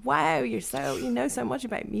be like, wow, you know so much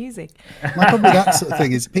about music. My problem with that sort of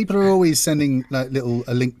thing is people are always sending like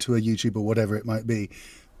a link to a YouTube or whatever it might be.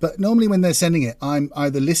 But normally when they're sending it, I'm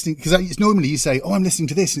either listening, because it's normally you say, oh, I'm listening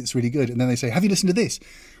to this and it's really good. And then they say, have you listened to this?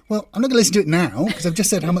 Well, I'm not going to listen to it now because I've just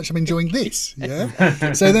said how much I'm enjoying this.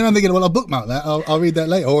 Yeah. So then I'm thinking, well, I'll bookmark that. I'll read that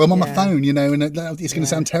later. Or I'm on my phone, you know, and it's going to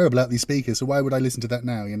sound terrible out these speakers. So why would I listen to that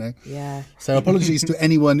now, you know? Yeah. So apologies to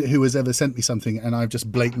anyone who has ever sent me something and I've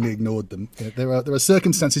just blatantly ignored them. There are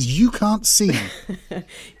circumstances you can't see.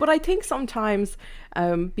 But I think sometimes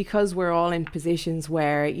because we're all in positions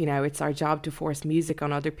where, you know, it's our job to force music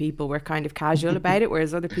on other people, we're kind of casual about it,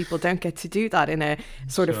 whereas other people don't get to do that in a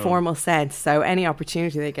sort of formal sense. So any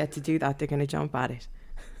opportunity they get to do that, they're going to jump at it.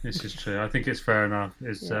 This is true. I think it's fair enough.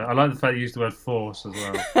 I like the fact you used the word force as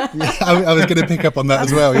well. Yeah, I was going to pick up on that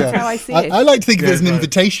as well. Yeah, that's how I see it. I like to think of it as an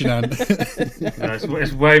invitation, Anne. No,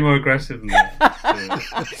 it's way more aggressive than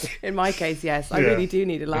that. In my case, yes, I really do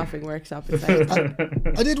need a laughing workshop.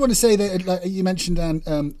 I did want to say that, like you mentioned,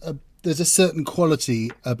 Anne, there's a certain quality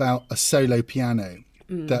about a solo piano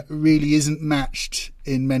that really isn't matched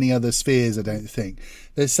in many other spheres. I don't think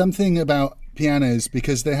there's something about pianos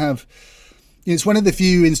because they have. It's one of the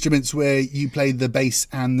few instruments where you play the bass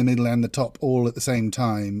and the middle and the top all at the same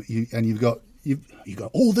time, you've got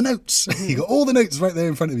all the notes. You've got all the notes right there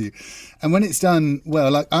in front of you, and when it's done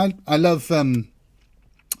well, like I love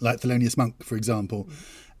like Thelonious Monk, for example,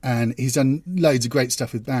 and he's done loads of great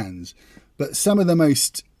stuff with bands, but some of the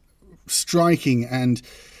most striking and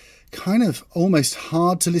kind of almost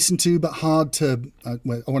hard to listen to, but hard to I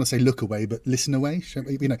want to say look away, but listen away.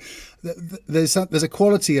 You know, there's a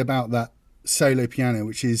quality about that solo piano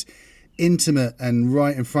which is intimate and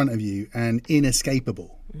right in front of you and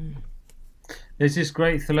inescapable. There's this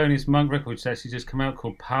great Thelonious Monk record that's actually just come out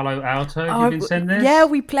called Palo Alto. Have you been sent this? Yeah,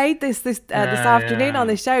 we played this afternoon on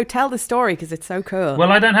the show. Tell the story because it's so cool.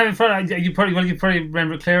 Well, I don't have it in front. You probably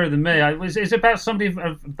remember it clearer than me. It's about somebody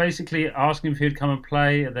basically asking if he'd come and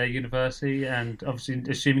play at their university, and obviously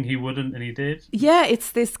assuming he wouldn't, and he did. Yeah,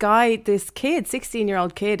 it's this kid,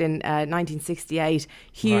 16-year-old kid in 1968,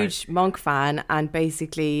 huge Monk fan, and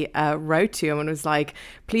basically wrote to him and was like,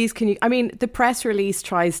 please can you, I mean, the press release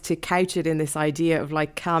tries to couch it in this idea of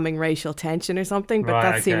like calming racial tension or something, but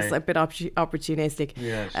that seems a bit opportunistic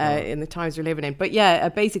in the times we're living in. But yeah,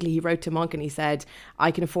 basically he wrote to Monk and he said,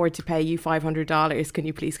 I can afford to pay you $500. Can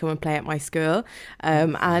you please come and play at my school?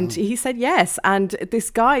 And he said yes. And this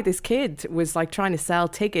kid was like trying to sell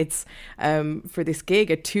tickets for this gig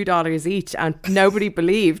at $2 each, and nobody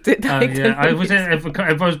believed it. I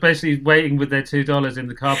was basically waiting with their $2 in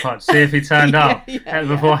the car park to see if he turned up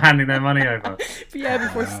before handing their money over.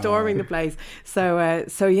 Before storming the place. So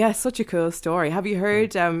yeah, such a cool story. Have you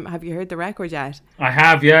heard the record yet? I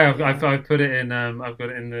have, yeah. I've put it in. I've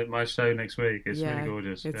got it in my show next week. It's really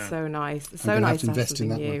gorgeous. It's so nice. It's so nice to invest in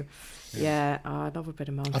that new. Yeah, I love a bit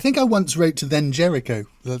of Monk. I think I once wrote to Then Jericho.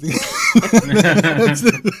 It's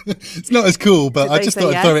not as cool, but I just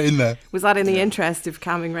thought I'd throw it in there. Was that in the interest of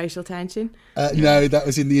calming racial tension? No, that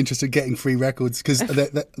was in the interest of getting free records, because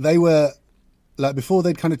they were, like, before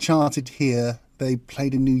they'd kind of charted here, they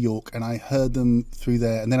played in New York, and I heard them through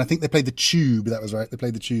there. And then I think they played the Tube. That was right. They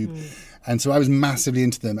played the Tube. And so I was massively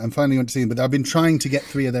into them and finally went to see them. But I've been trying to get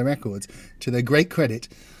 3 of their records. To their great credit,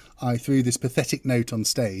 I threw this pathetic note on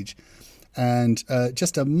stage. And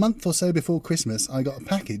just a month or so before Christmas, I got a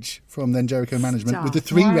package from Then Jericho Management with the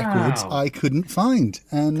 3 records I couldn't find.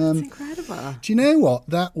 And that's incredible. Do you know what?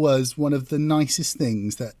 That was one of the nicest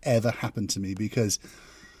things that ever happened to me, because,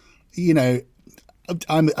 you know,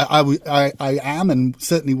 I am, and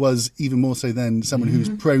certainly was even more so then, someone who's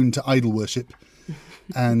prone to idol worship.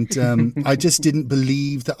 And I just didn't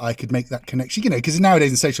believe that I could make that connection, because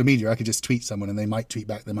nowadays in social media, I could just tweet someone and they might tweet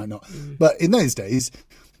back, they might not. But in those days,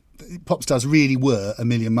 pop stars really were a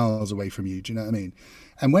million miles away from you. Do you know what I mean?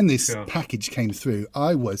 And when this package came through,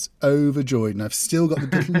 I was overjoyed, and I've still got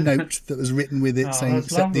the little note that was written with it saying,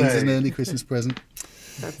 accept these as an early Christmas present.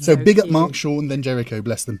 So big up Mark Shawn, then Jericho,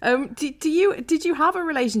 bless them. Did you have a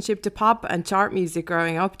relationship to pop and chart music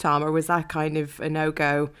growing up, Tom, or was that kind of a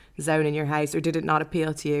no-go zone in your house, or did it not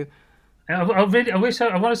appeal to you? I want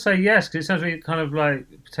to say yes, because it sounds really kind of like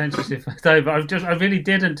pretentious if I don't, but I really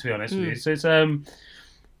didn't, to be honest with you. So it's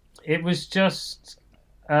it was just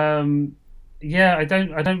I don't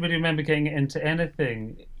really remember getting into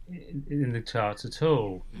anything in the charts at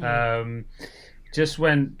all. Just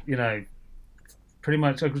when pretty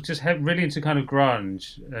much I was just really into kind of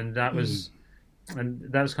grunge, and that was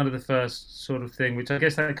kind of the first sort of thing, which I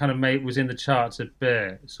guess that kind of was in the charts a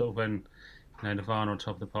bit, sort of when Nirvana on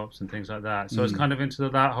Top of the Pops and things like that. So I was kind of into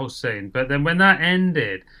that whole scene. But then when that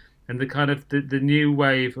ended, and the kind of the new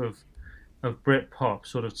wave of Britpop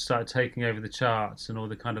sort of started taking over the charts, and all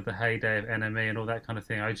the kind of the heyday of NME and all that kind of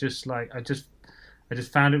thing, I just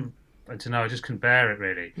found it, I don't know, I just couldn't bear it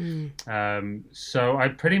really. So I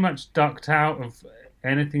pretty much ducked out of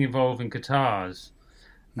anything involving guitars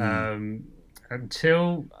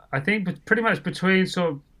until I think pretty much between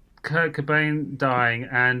sort of Kurt Cobain dying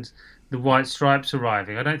and the White Stripes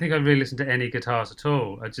arriving. I don't think I really listened to any guitars at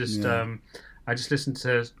all. I just listened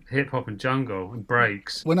to hip hop and jungle and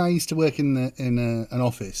breaks. When I used to work in an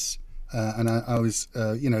office, and I was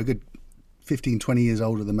a good 15, 20 years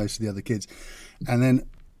older than most of the other kids, and then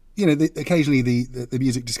occasionally the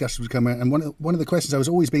music discussions would come out, and one of the questions I was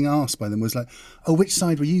always being asked by them was like, "Oh, which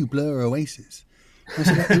side were you, Blur or Oasis?" I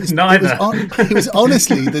said, neither. It was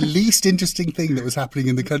honestly the least interesting thing that was happening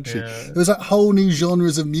in the country. There was like whole new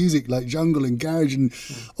genres of music like jungle and garage and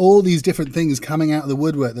all these different things coming out of the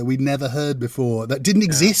woodwork that we'd never heard before, that didn't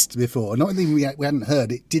exist before. Not only we hadn't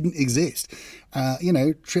heard, it didn't exist.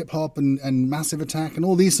 Trip hop and Massive Attack and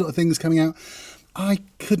all these sort of things coming out. I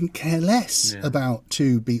couldn't care less about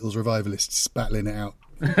two Beatles revivalists battling it out.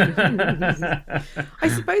 I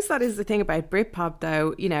suppose that is the thing about Britpop,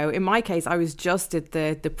 though. In my case, I was just at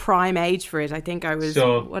the prime age for it. I think I was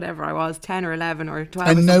whatever I was, 10 or 11 or 12.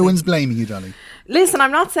 And no one's blaming you, darling. Listen,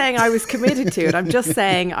 I'm not saying I was committed to it. I'm just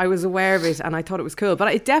saying I was aware of it and I thought it was cool.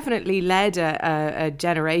 But it definitely led a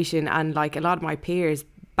generation, and like a lot of my peers,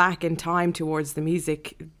 back in time towards the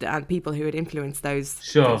music and people who had influenced those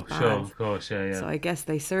bands. Of course, yeah. So I guess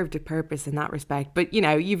they served a purpose in that respect. But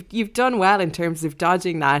you've done well in terms of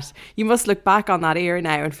dodging that. You must look back on that era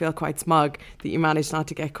now and feel quite smug that you managed not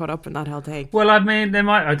to get caught up in that whole thing. Well, I mean,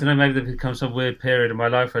 I don't know, maybe there become some weird period in my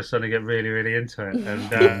life where I suddenly get really, really into it,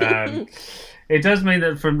 and it does mean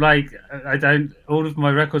that from all of my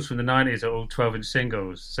records from the 90s are all 12-inch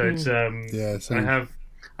singles. So it's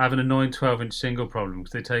I have an annoying 12-inch single problem,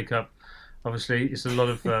 because they take up, obviously, it's a lot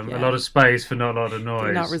of space for not a lot of noise.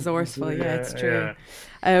 They're not resourceful. It's true.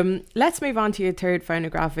 Let's move on to your third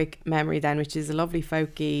phonographic memory then, which is a lovely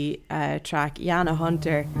folky track, Yana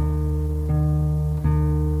Hunter.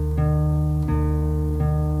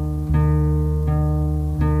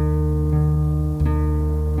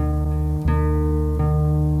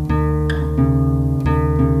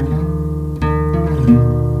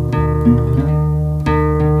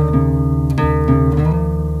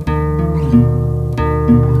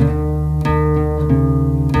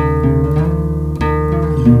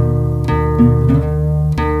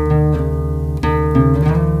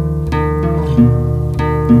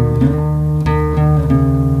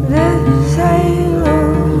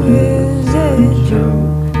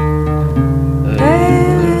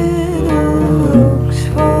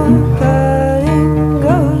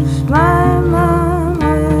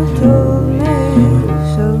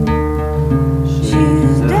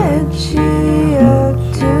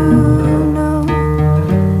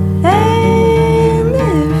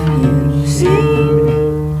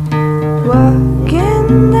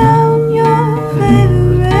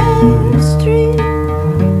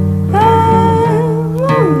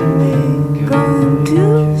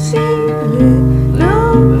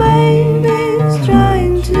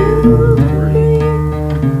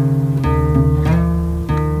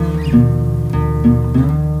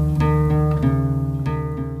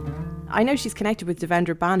 I know she's connected with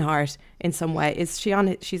Devendra Banhart in some way. Is she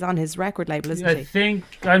on? She's on his record label, isn't she? I think,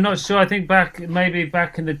 I'm not sure. I think back in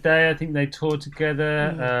the day, I think they toured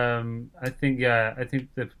together. I think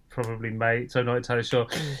they're probably mates. I'm not entirely sure.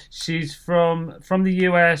 She's from the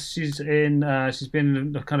US. She's been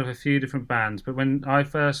in kind of a few different bands. But when I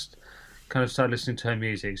first kind of started listening to her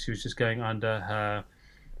music, she was just going under her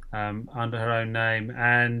own name,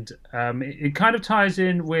 and it kind of ties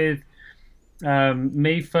in with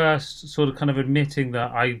me first sort of kind of admitting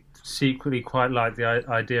that I secretly quite like the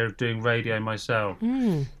idea of doing radio myself.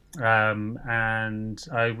 And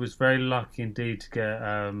I was very lucky indeed to get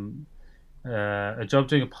a job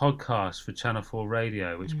doing a podcast for Channel 4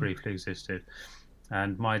 Radio, which briefly existed,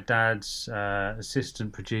 and my dad's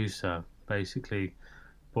assistant producer basically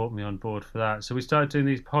brought me on board for that. So we started doing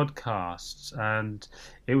these podcasts, and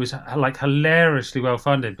it was like hilariously well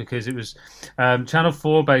funded because it was Channel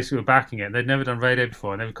 4 basically were backing it. They'd never done radio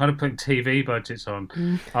before, and they were kind of putting TV budgets on.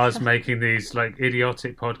 I was making these like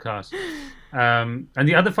idiotic podcasts. And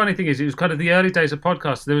the other funny thing is, it was kind of the early days of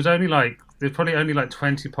podcasts. There's probably only like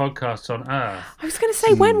 20 podcasts on Earth. I was going to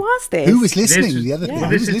say, when was this? Who was listening?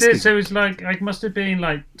 This is it. So it was like, it must have been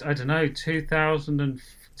like, I don't know,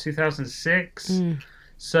 2006.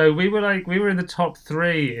 So we were in the top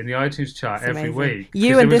 3 in the iTunes chart every week.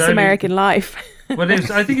 You and This American Life. Well,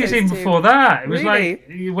 I think it's even before that. It was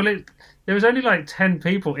really? There was only like 10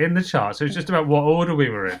 people in the chart, so it was just about what order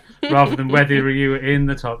we were in, rather than whether you were in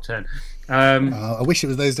the top 10. I wish it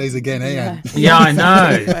was those days again, Yeah, I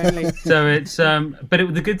know. So it's but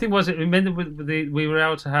the good thing was it meant that we were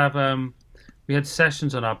able to have we had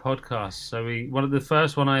sessions on our podcast. So one of the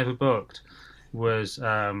first one I ever booked was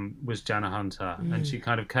Jana Hunter, and she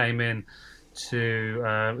kind of came in to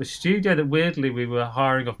a studio that weirdly we were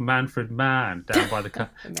hiring off Manfred Mann down by the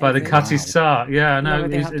Cutty Sark. Yeah, I know.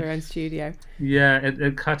 They have their own studio. Yeah,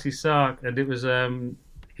 at Cutty Sark, and it was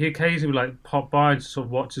he occasionally would like pop by and sort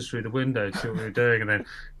of watch us through the window, see what we were doing, and then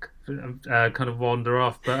kind of wander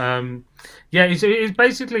off. But yeah, it's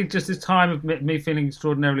basically just this time of me feeling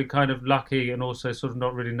extraordinarily kind of lucky, and also sort of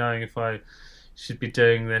not really knowing if I should be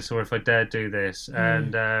doing this or if I dare do this.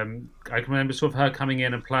 And I can remember sort of her coming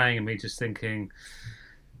in and playing, and me just thinking,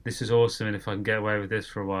 this is awesome, and if I can get away with this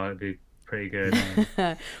for a while, it'd be pretty good.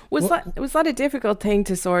 Was that a difficult thing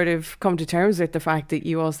to sort of come to terms with, the fact that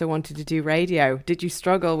you also wanted to do radio? Did you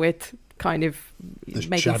struggle with kind of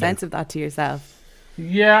making sense of that to yourself?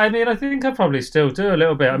 Yeah, I mean, I think I probably still do a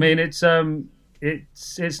little bit. I mean, it's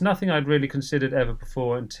nothing I'd really considered ever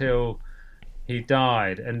before until he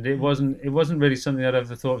died, and it wasn't really something I'd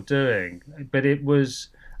ever thought of doing, but it was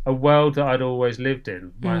a world that I'd always lived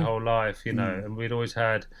in my whole life, you know, and we'd always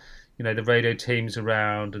had, you know, the radio teams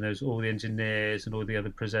around, and there was all the engineers and all the other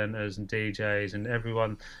presenters and DJs and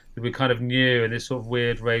everyone that we kind of knew, in this sort of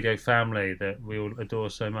weird radio family that we all adore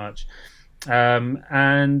so much.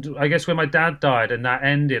 And I guess when my dad died and that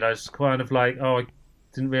ended, I was kind of like, oh, I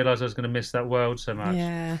didn't realise I was going to miss that world so much.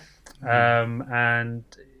 Yeah. And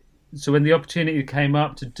so when the opportunity came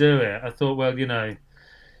up to do it, I thought, well, you know,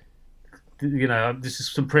 this is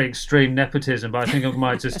some pretty extreme nepotism, but I think I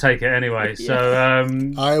might just take it anyway. So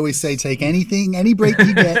I always say, take any break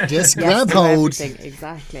you get, just grab hold.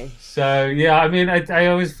 Exactly. So yeah, I mean, I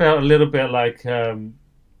always felt a little bit like,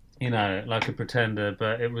 you know, like a pretender,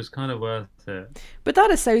 but it was kind of worth it. But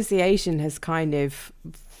that association has kind of,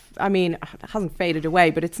 I mean, it hasn't faded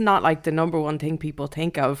away, but it's not like the number one thing people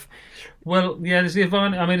think of. Well, yeah, there's the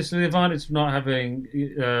advantage. I mean, it's the advantage of not having,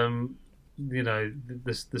 you know,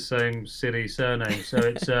 the same silly surname. So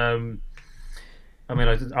it's, I mean,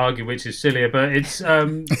 I'd argue which is sillier, but it's, I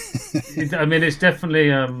mean, it's definitely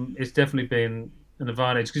been an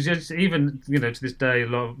advantage, because even, you know, to this day, a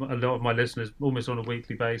lot of my listeners, almost on a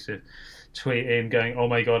weekly basis, tweet in going, "Oh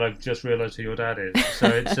my God, I've just realised who your dad is." So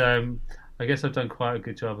it's, I guess I've done quite a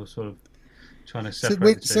good job of sort of trying to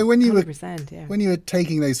separate. So when you were 100%, when you were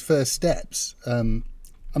taking those first steps, I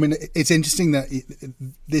mean, it's interesting that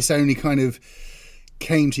this only kind of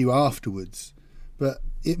came to you afterwards, but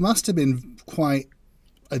it must have been quite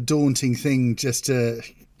a daunting thing just to,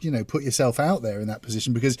 you know, put yourself out there in that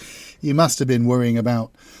position, because you must have been worrying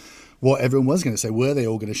about what everyone was going to say. Were they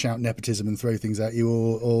all going to shout nepotism and throw things at you,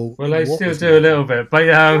 or well, they still do a little bit, but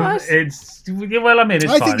it's, well, I mean, it's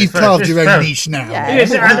fine. I think you've carved your own niche now. Yeah.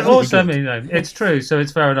 Yes, and also, I mean, you know, it's true, so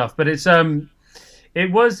it's fair enough. But it's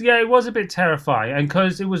it was a bit terrifying, and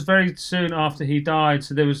because it was very soon after he died,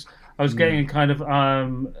 so I was getting kind of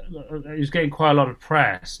he was getting quite a lot of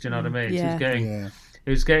press. Do you know what I mean? Yeah. So it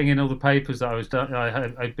was getting in all the papers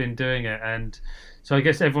that I'd been doing it, and So I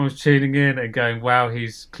guess everyone was tuning in and going, "Wow,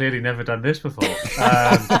 he's clearly never done this before."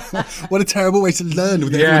 What a terrible way to learn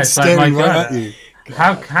with Yeah, everyone it's like, staring my right God, at you.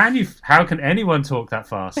 How can anyone talk that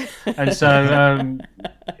fast? And so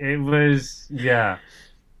it was, yeah.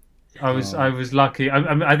 I was lucky.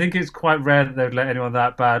 I think it's quite rare that they'd let anyone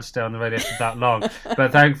that bad stay on the radio for that long.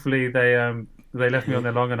 But thankfully, they left me on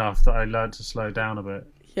there long enough that I learned to slow down a bit.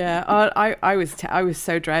 Yeah, I was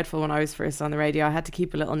so dreadful when I was first on the radio. I had to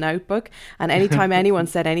keep a little notebook, and anytime anyone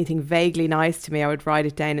said anything vaguely nice to me, I would write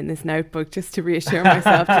it down in this notebook just to reassure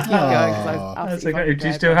myself to keep going. 'Cause I was absolutely Do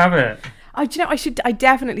you still have it? I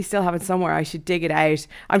definitely still have it somewhere. I should dig it out.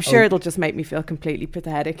 I'm sure it'll just make me feel completely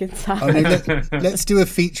pathetic inside. Let's do a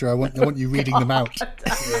feature. I want you reading them out.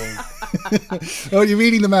 I want you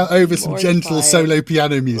reading them out over some gentle solo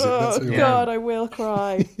piano music. Oh God, I will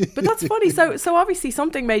cry. But that's funny. So obviously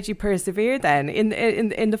something made you persevere then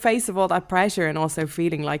in the face of all that pressure, and also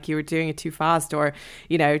feeling like you were doing it too fast, or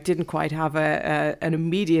didn't quite have an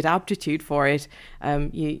immediate aptitude for it.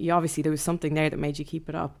 You obviously, there was something there that made you keep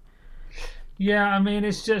it up. Yeah, I mean,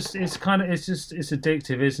 it's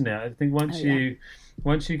addictive, isn't it? I think once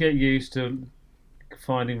you get used to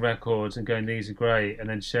finding records and going, these are great, and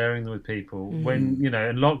then sharing them with people, when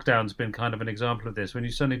and lockdown's been kind of an example of this. When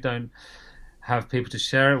you suddenly don't have people to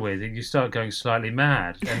share it with, you start going slightly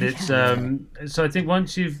mad, and it's so I think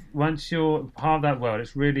once you're part of that world,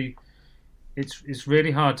 it's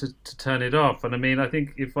really hard to turn it off. And I mean, I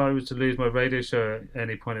think if I was to lose my radio show at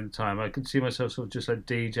any point in time, I could see myself sort of just like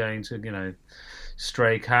DJing to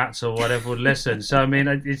Stray Cats or whatever would listen. So I mean,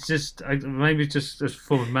 it's just maybe just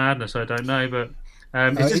full of madness. I don't know, but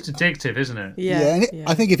it's just addictive, isn't it? Yeah.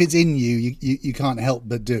 I think if it's in you can't help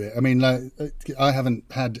but do it. I mean, like, I haven't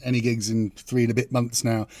had any gigs in 3 and a bit months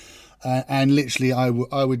now. And literally, I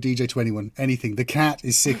would DJ to anyone, anything. The cat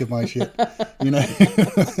is sick of my shit,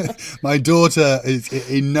 My daughter is,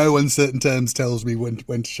 in no uncertain terms, tells me when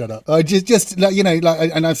to shut up. I just like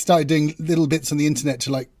and I've started doing little bits on the internet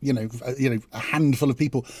to a handful of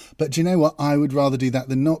people. But do you know what? I would rather do that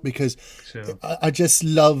than not, because I just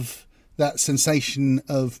love that sensation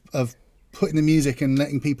of putting the music and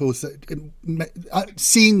letting people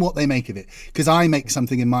seeing what they make of it, because I make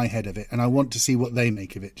something in my head of it and I want to see what they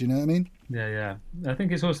make of it. Do you know what I mean? Yeah. I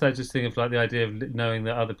think it's also just thing of like the idea of knowing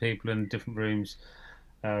that other people in different rooms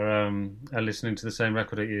are listening to the same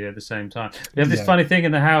record at you at the same time. We have this funny thing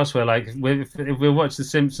in the house where like we'll watch The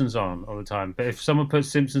Simpsons on all the time, but if someone puts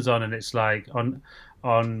Simpsons on and it's like on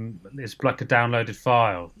it's like a downloaded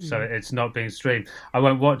file, so it's not being streamed, I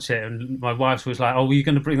won't watch it. And my wife was like, "Oh, well, you're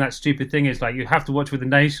going to bring that stupid thing." It's like, you have to watch with the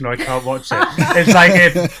nation or I can't watch it. It's like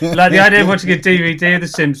the idea of watching a DVD of The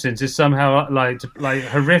Simpsons is somehow like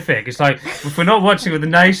horrific. It's like, if we're not watching with the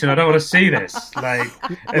nation, I don't want to see this.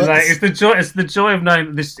 It's the joy of knowing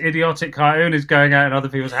that this idiotic cartoon is going out in other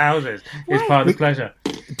people's houses. It's part of the pleasure.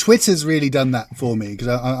 Twitter's really done that for me, because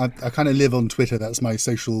I kind of live on Twitter. That's my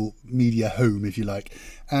social media home, if you like.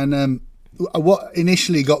 And what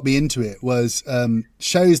initially got me into it was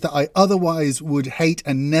shows that I otherwise would hate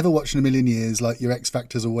and never watch in a million years, like your X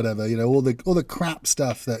Factors or whatever, all the crap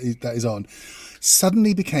stuff that is on,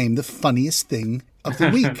 suddenly became the funniest thing of the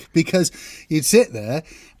week, because you'd sit there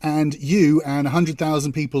and you and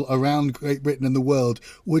 100,000 people around Great Britain and the world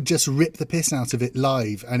would just rip the piss out of it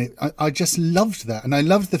live. And I just loved that. And I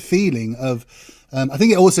loved the feeling of, I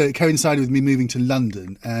think it coincided with me moving to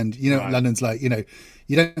London, and right. London's like, you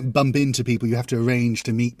don't bump into people, you have to arrange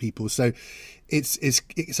to meet people. So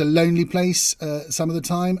it's a lonely place some of the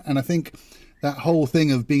time. And I think that whole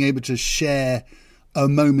thing of being able to share a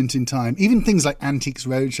moment in time, even things like Antiques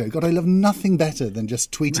Roadshow. God, I love nothing better than just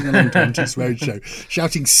tweeting along to Antiques Roadshow,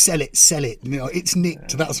 shouting, sell it, it's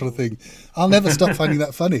nicked, that sort of thing. I'll never stop finding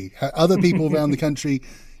that funny. Other people around the country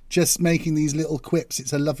just making these little quips.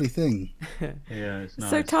 It's a lovely thing. Yeah, it's nice.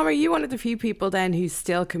 So, Tom, are you one of the few people then who's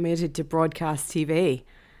still committed to broadcast TV?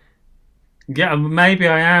 Yeah, maybe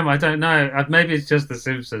I am. I don't know. Maybe it's just The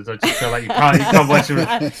Simpsons. I just feel like you can't watch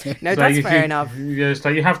it. No, that's fair enough. It's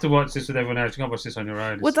like you have to watch this with everyone else. You can't watch this on your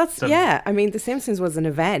own. Well, I mean, The Simpsons was an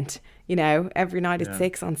event. Every night at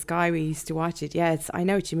 6 on Sky, we used to watch it. Yeah, I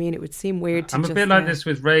know what you mean. It would seem weird to I'm a bit like this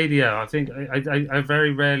with radio. I think I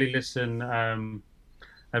very rarely listen.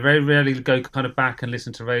 I very rarely go kind of back and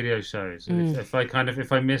listen to radio shows. If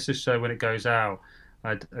I miss a show when it goes out,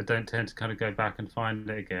 I don't tend to kind of go back and find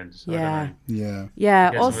it again. So yeah.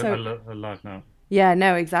 Also, a life now. Yeah,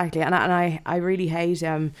 no, exactly. And I really hate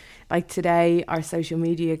like today our social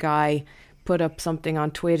media guy put up something on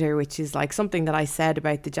Twitter, which is like something that I said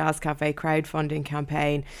about the Jazz Cafe crowdfunding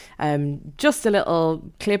campaign. Just a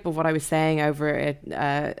little clip of what I was saying over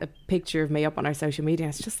a picture of me up on our social media.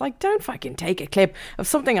 It's just like, don't fucking take a clip of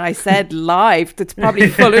something I said live that's probably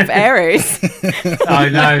full of errors. I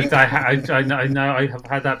know. I know. I have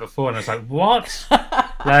had that before, and I was like, what?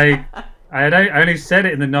 Like, I only said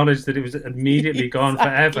it in the knowledge that it was immediately gone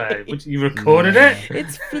forever. You recorded it?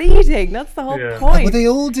 It's fleeting. That's the whole point. Well, they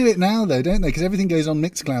all do it now, though, don't they? Because everything goes on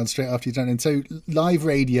Mixcloud straight after you've done it. And so live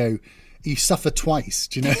radio, you suffer twice.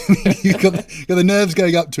 Do you know? You've got the nerves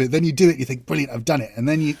going up to it. Then you do it. You think, brilliant, I've done it. And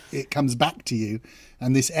then it comes back to you.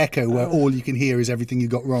 And this echo where all you can hear is everything you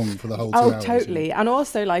got wrong for the whole 2 hours. Oh, totally. And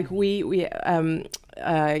also, like, we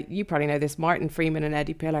you probably know this, Martin Freeman and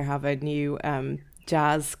Eddie Pillar have a new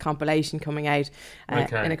jazz compilation coming out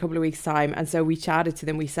in a couple of weeks' time. And so we chatted to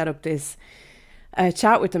them. We set up this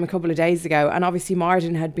chat with them a couple of days ago. And obviously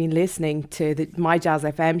Martin had been listening to My Jazz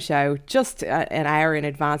FM show just an hour in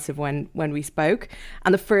advance of when we spoke.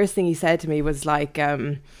 And the first thing he said to me was like,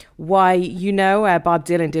 why, Bob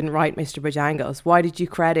Dylan didn't write Mr. Bojangles. Why did you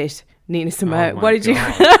credit Nina Simone? Why did you?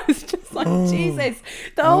 I was just like, Jesus.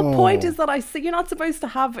 The whole point is that you're not supposed to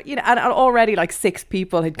have, and already like 6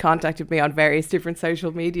 people had contacted me on various different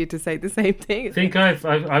social media to say the same thing. I think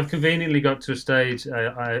I've conveniently got to a stage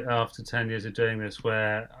after 10 years of doing this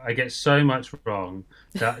where I get so much wrong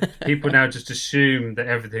that people now just assume that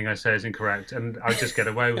everything I say is incorrect, and I just get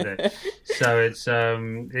away with it. So it's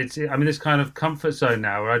I'm in this kind of comfort zone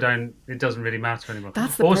now where it doesn't really matter anymore.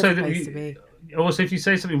 That's the perfect place to be. Also, if you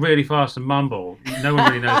say something really fast and mumble, no one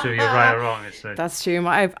really knows whether you're right or wrong. That's true.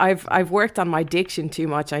 I've worked on my diction too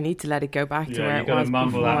much. I need to let it go back to where it was before. You've got to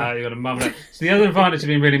mumble that out. You've got to mumble it. So the other advantage of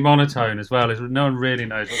being really monotone as well is no one really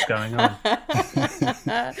knows what's going on.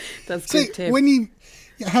 That's good too. When you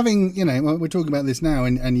having, we're talking about this now,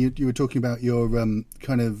 and you were talking about your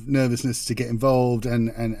kind of nervousness to get involved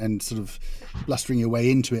and sort of blustering your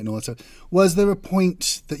way into it and all that stuff. Was there a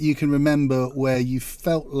point that you can remember where you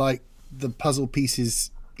felt like the puzzle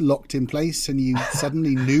pieces locked in place and you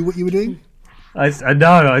suddenly knew what you were doing? No, I'm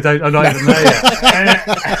not even there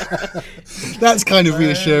yet. That's kind of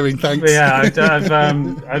reassuring, thanks. Yeah,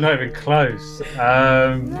 I'm not even close.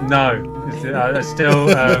 No,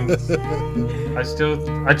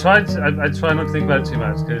 I try not to think about it too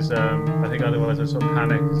much because I think otherwise I sort of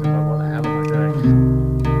panic. It's like, what the hell am I doing?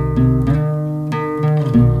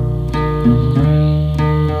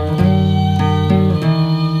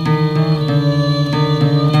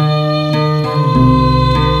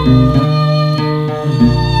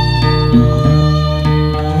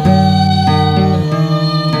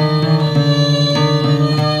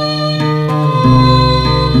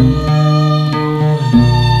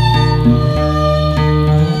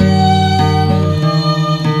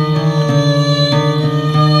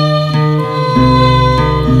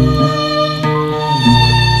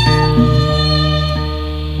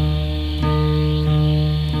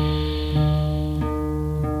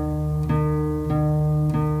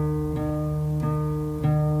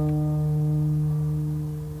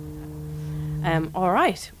 All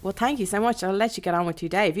right. Well, thank you so much. I'll let you get on with your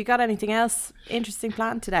day. Have you got anything else interesting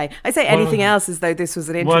planned today? I say anything else as though this was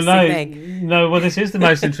an interesting thing. No, well, this is the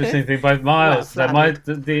most interesting thing by miles. I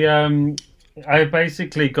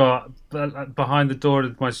basically got behind the door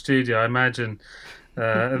of my studio. I imagine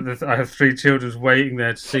I have 3 children waiting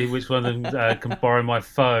there to see which one of them can borrow my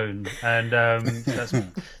phone, and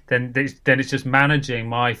then it's just managing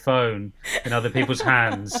my phone in other people's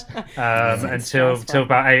hands until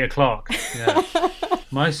about 8 o'clock. Yeah.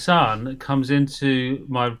 My son comes into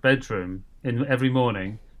my bedroom every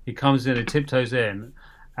morning. He comes in and tiptoes in,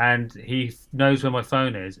 and he knows where my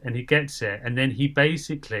phone is, and he gets it, and then he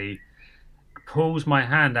basically pulls my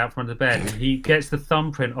hand out from the bed, and he gets the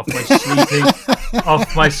thumbprint off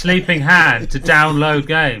my sleeping hand to download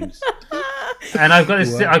games. And I've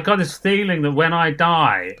got this feeling that when I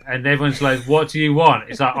die and everyone's like, "What do you want?"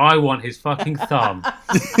 It's like, I want his fucking thumb.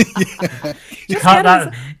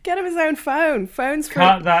 Get him his own phone. Phone's free.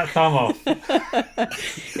 Cut that thumb off.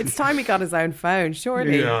 It's time he got his own phone,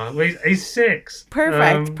 surely. Yeah, well, he's 6.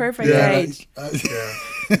 Perfect age.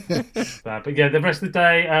 But yeah, the rest of the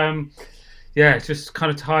day. Yeah, it's just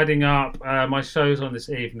kind of tidying up. My show's on this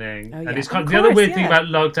evening. And it's kind of the other weird thing about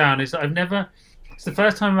lockdown is that it's the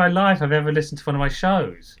first time in my life I've ever listened to one of my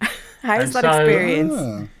shows. How's that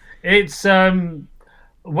experience? It's, well,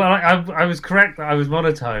 I was correct that I was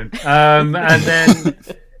monotone. And then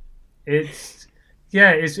it's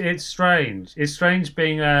strange. It's strange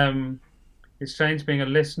being a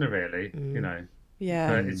listener, really,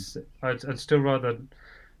 Yeah. But I'd still rather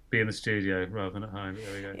be in the studio rather than at home.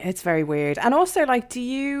 There we go. It's very weird. And also, like, do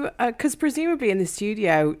you, because presumably in the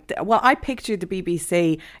studio, well, I pictured the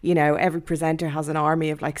BBC, you know, every presenter has an army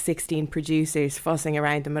of like 16 producers fussing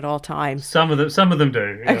around them at all times. Some of them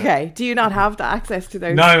do. Yeah. Okay. Do you not have the access to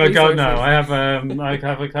those? No, I resources? don't know. I have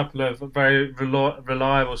a couple of very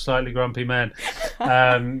reliable, slightly grumpy men.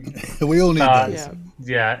 We all need those.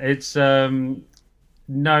 Yeah, it's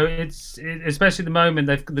no, it's especially at the moment.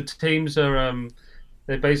 The teams are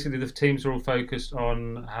the teams are all focused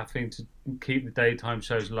on having to keep the daytime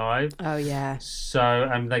shows live. Oh yeah. So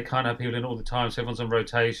they can't have people in all the time. So everyone's on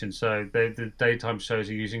rotation. So the daytime shows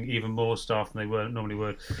are using even more staff than they normally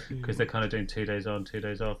would because they're kind of doing 2 days on, 2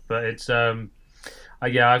 days off. But it's I've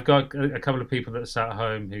got a couple of people that are sat at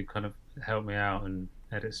home who kind of help me out and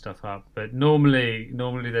edit stuff up. But normally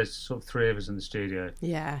there's sort of 3 of us in the studio.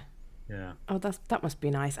 Yeah. Yeah. Oh, that must be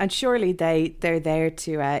nice. And surely they're there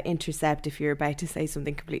to intercept if you're about to say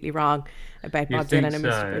something completely wrong about Bob Dylan and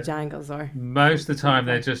Mr. Bojangles, or most of the time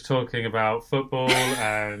they're just talking about football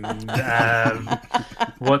and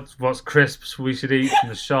what's crisps we should eat from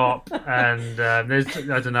the shop, and there's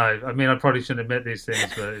I don't know. I mean, I probably shouldn't admit these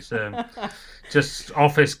things, but it's just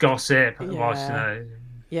office gossip.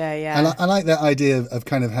 Yeah. I like that idea of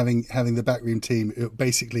kind of having the backroom team who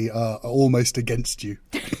basically are almost against you.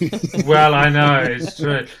 Well, I know, it's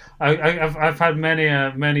true. I've had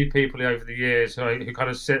many people over the years who kind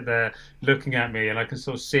of sit there looking at me, and I can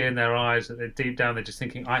sort of see in their eyes that they're deep down they're just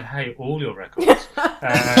thinking, I hate all your records.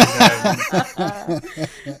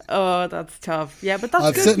 Oh, that's tough. Yeah, but that's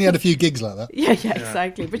I've good. certainly had a few gigs like that. Yeah,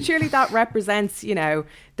 exactly. But surely that represents, you know,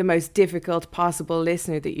 the most difficult possible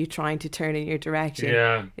listener that you're trying to turn in your direction.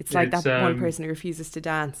 Yeah, it's like that one person who refuses to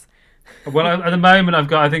dance. Well, at the moment I've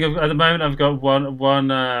got one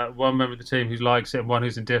member of the team who likes it and one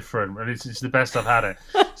who's indifferent, and it's the best I've had it.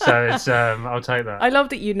 So it's I'll take that. I love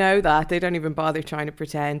that you know that they don't even bother trying to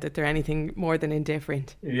pretend that they're anything more than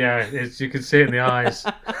indifferent. Yeah, you can see it in the eyes.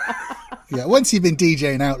 Yeah, once you've been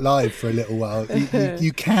DJing out live for a little while,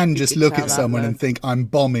 you can just look at someone and think, I'm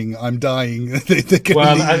bombing, I'm dying. They're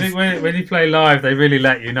well, leave. I think when you play live, they really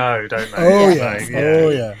let you know, don't they? Oh,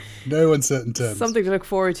 yeah. No uncertain terms. Something to look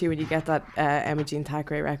forward to when you get that Emma Jean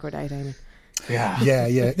Thackeray record out, Amy. Yeah.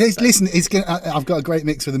 Listen, I've got a great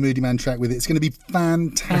mix for the Moody Man track with it. It's going to be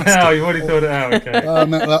fantastic. Oh, you've already thought it out, okay. Oh,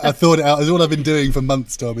 man, I thought it out. That's all I've been doing for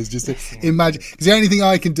months, Tom, is just to imagine. Because the only thing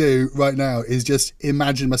I can do right now is just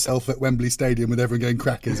imagine myself at Wembley Stadium with everyone going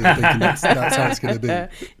crackers and thinking that's how it's going to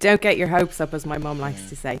be. Don't get your hopes up, as my mum likes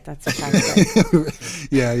to say. That's what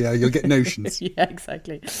Yeah, you'll get notions. Yeah,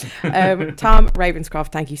 exactly. Tom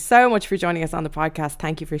Ravenscroft, thank you so much for joining us on the podcast.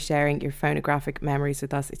 Thank you for sharing your phonographic memories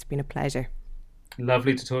with us. It's been a pleasure.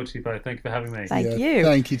 Lovely to talk to you both. Thank you for having me. Thank you.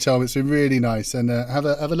 Thank you, Tom. It's been really nice, and have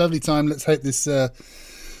a lovely time. Let's hope this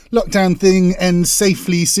lockdown thing ends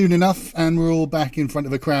safely soon enough, and we're all back in front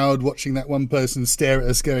of a crowd watching that one person stare at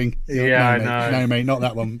us, going, "No, mate, not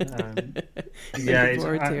that one."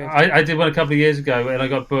 I did one a couple of years ago, and I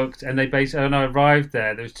got booked, and when I arrived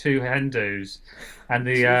there was 2 Hindus. And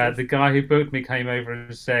the guy who booked me came over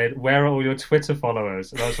and said, "Where are all your Twitter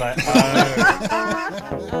followers?" And I was like,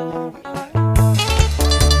 "Oh."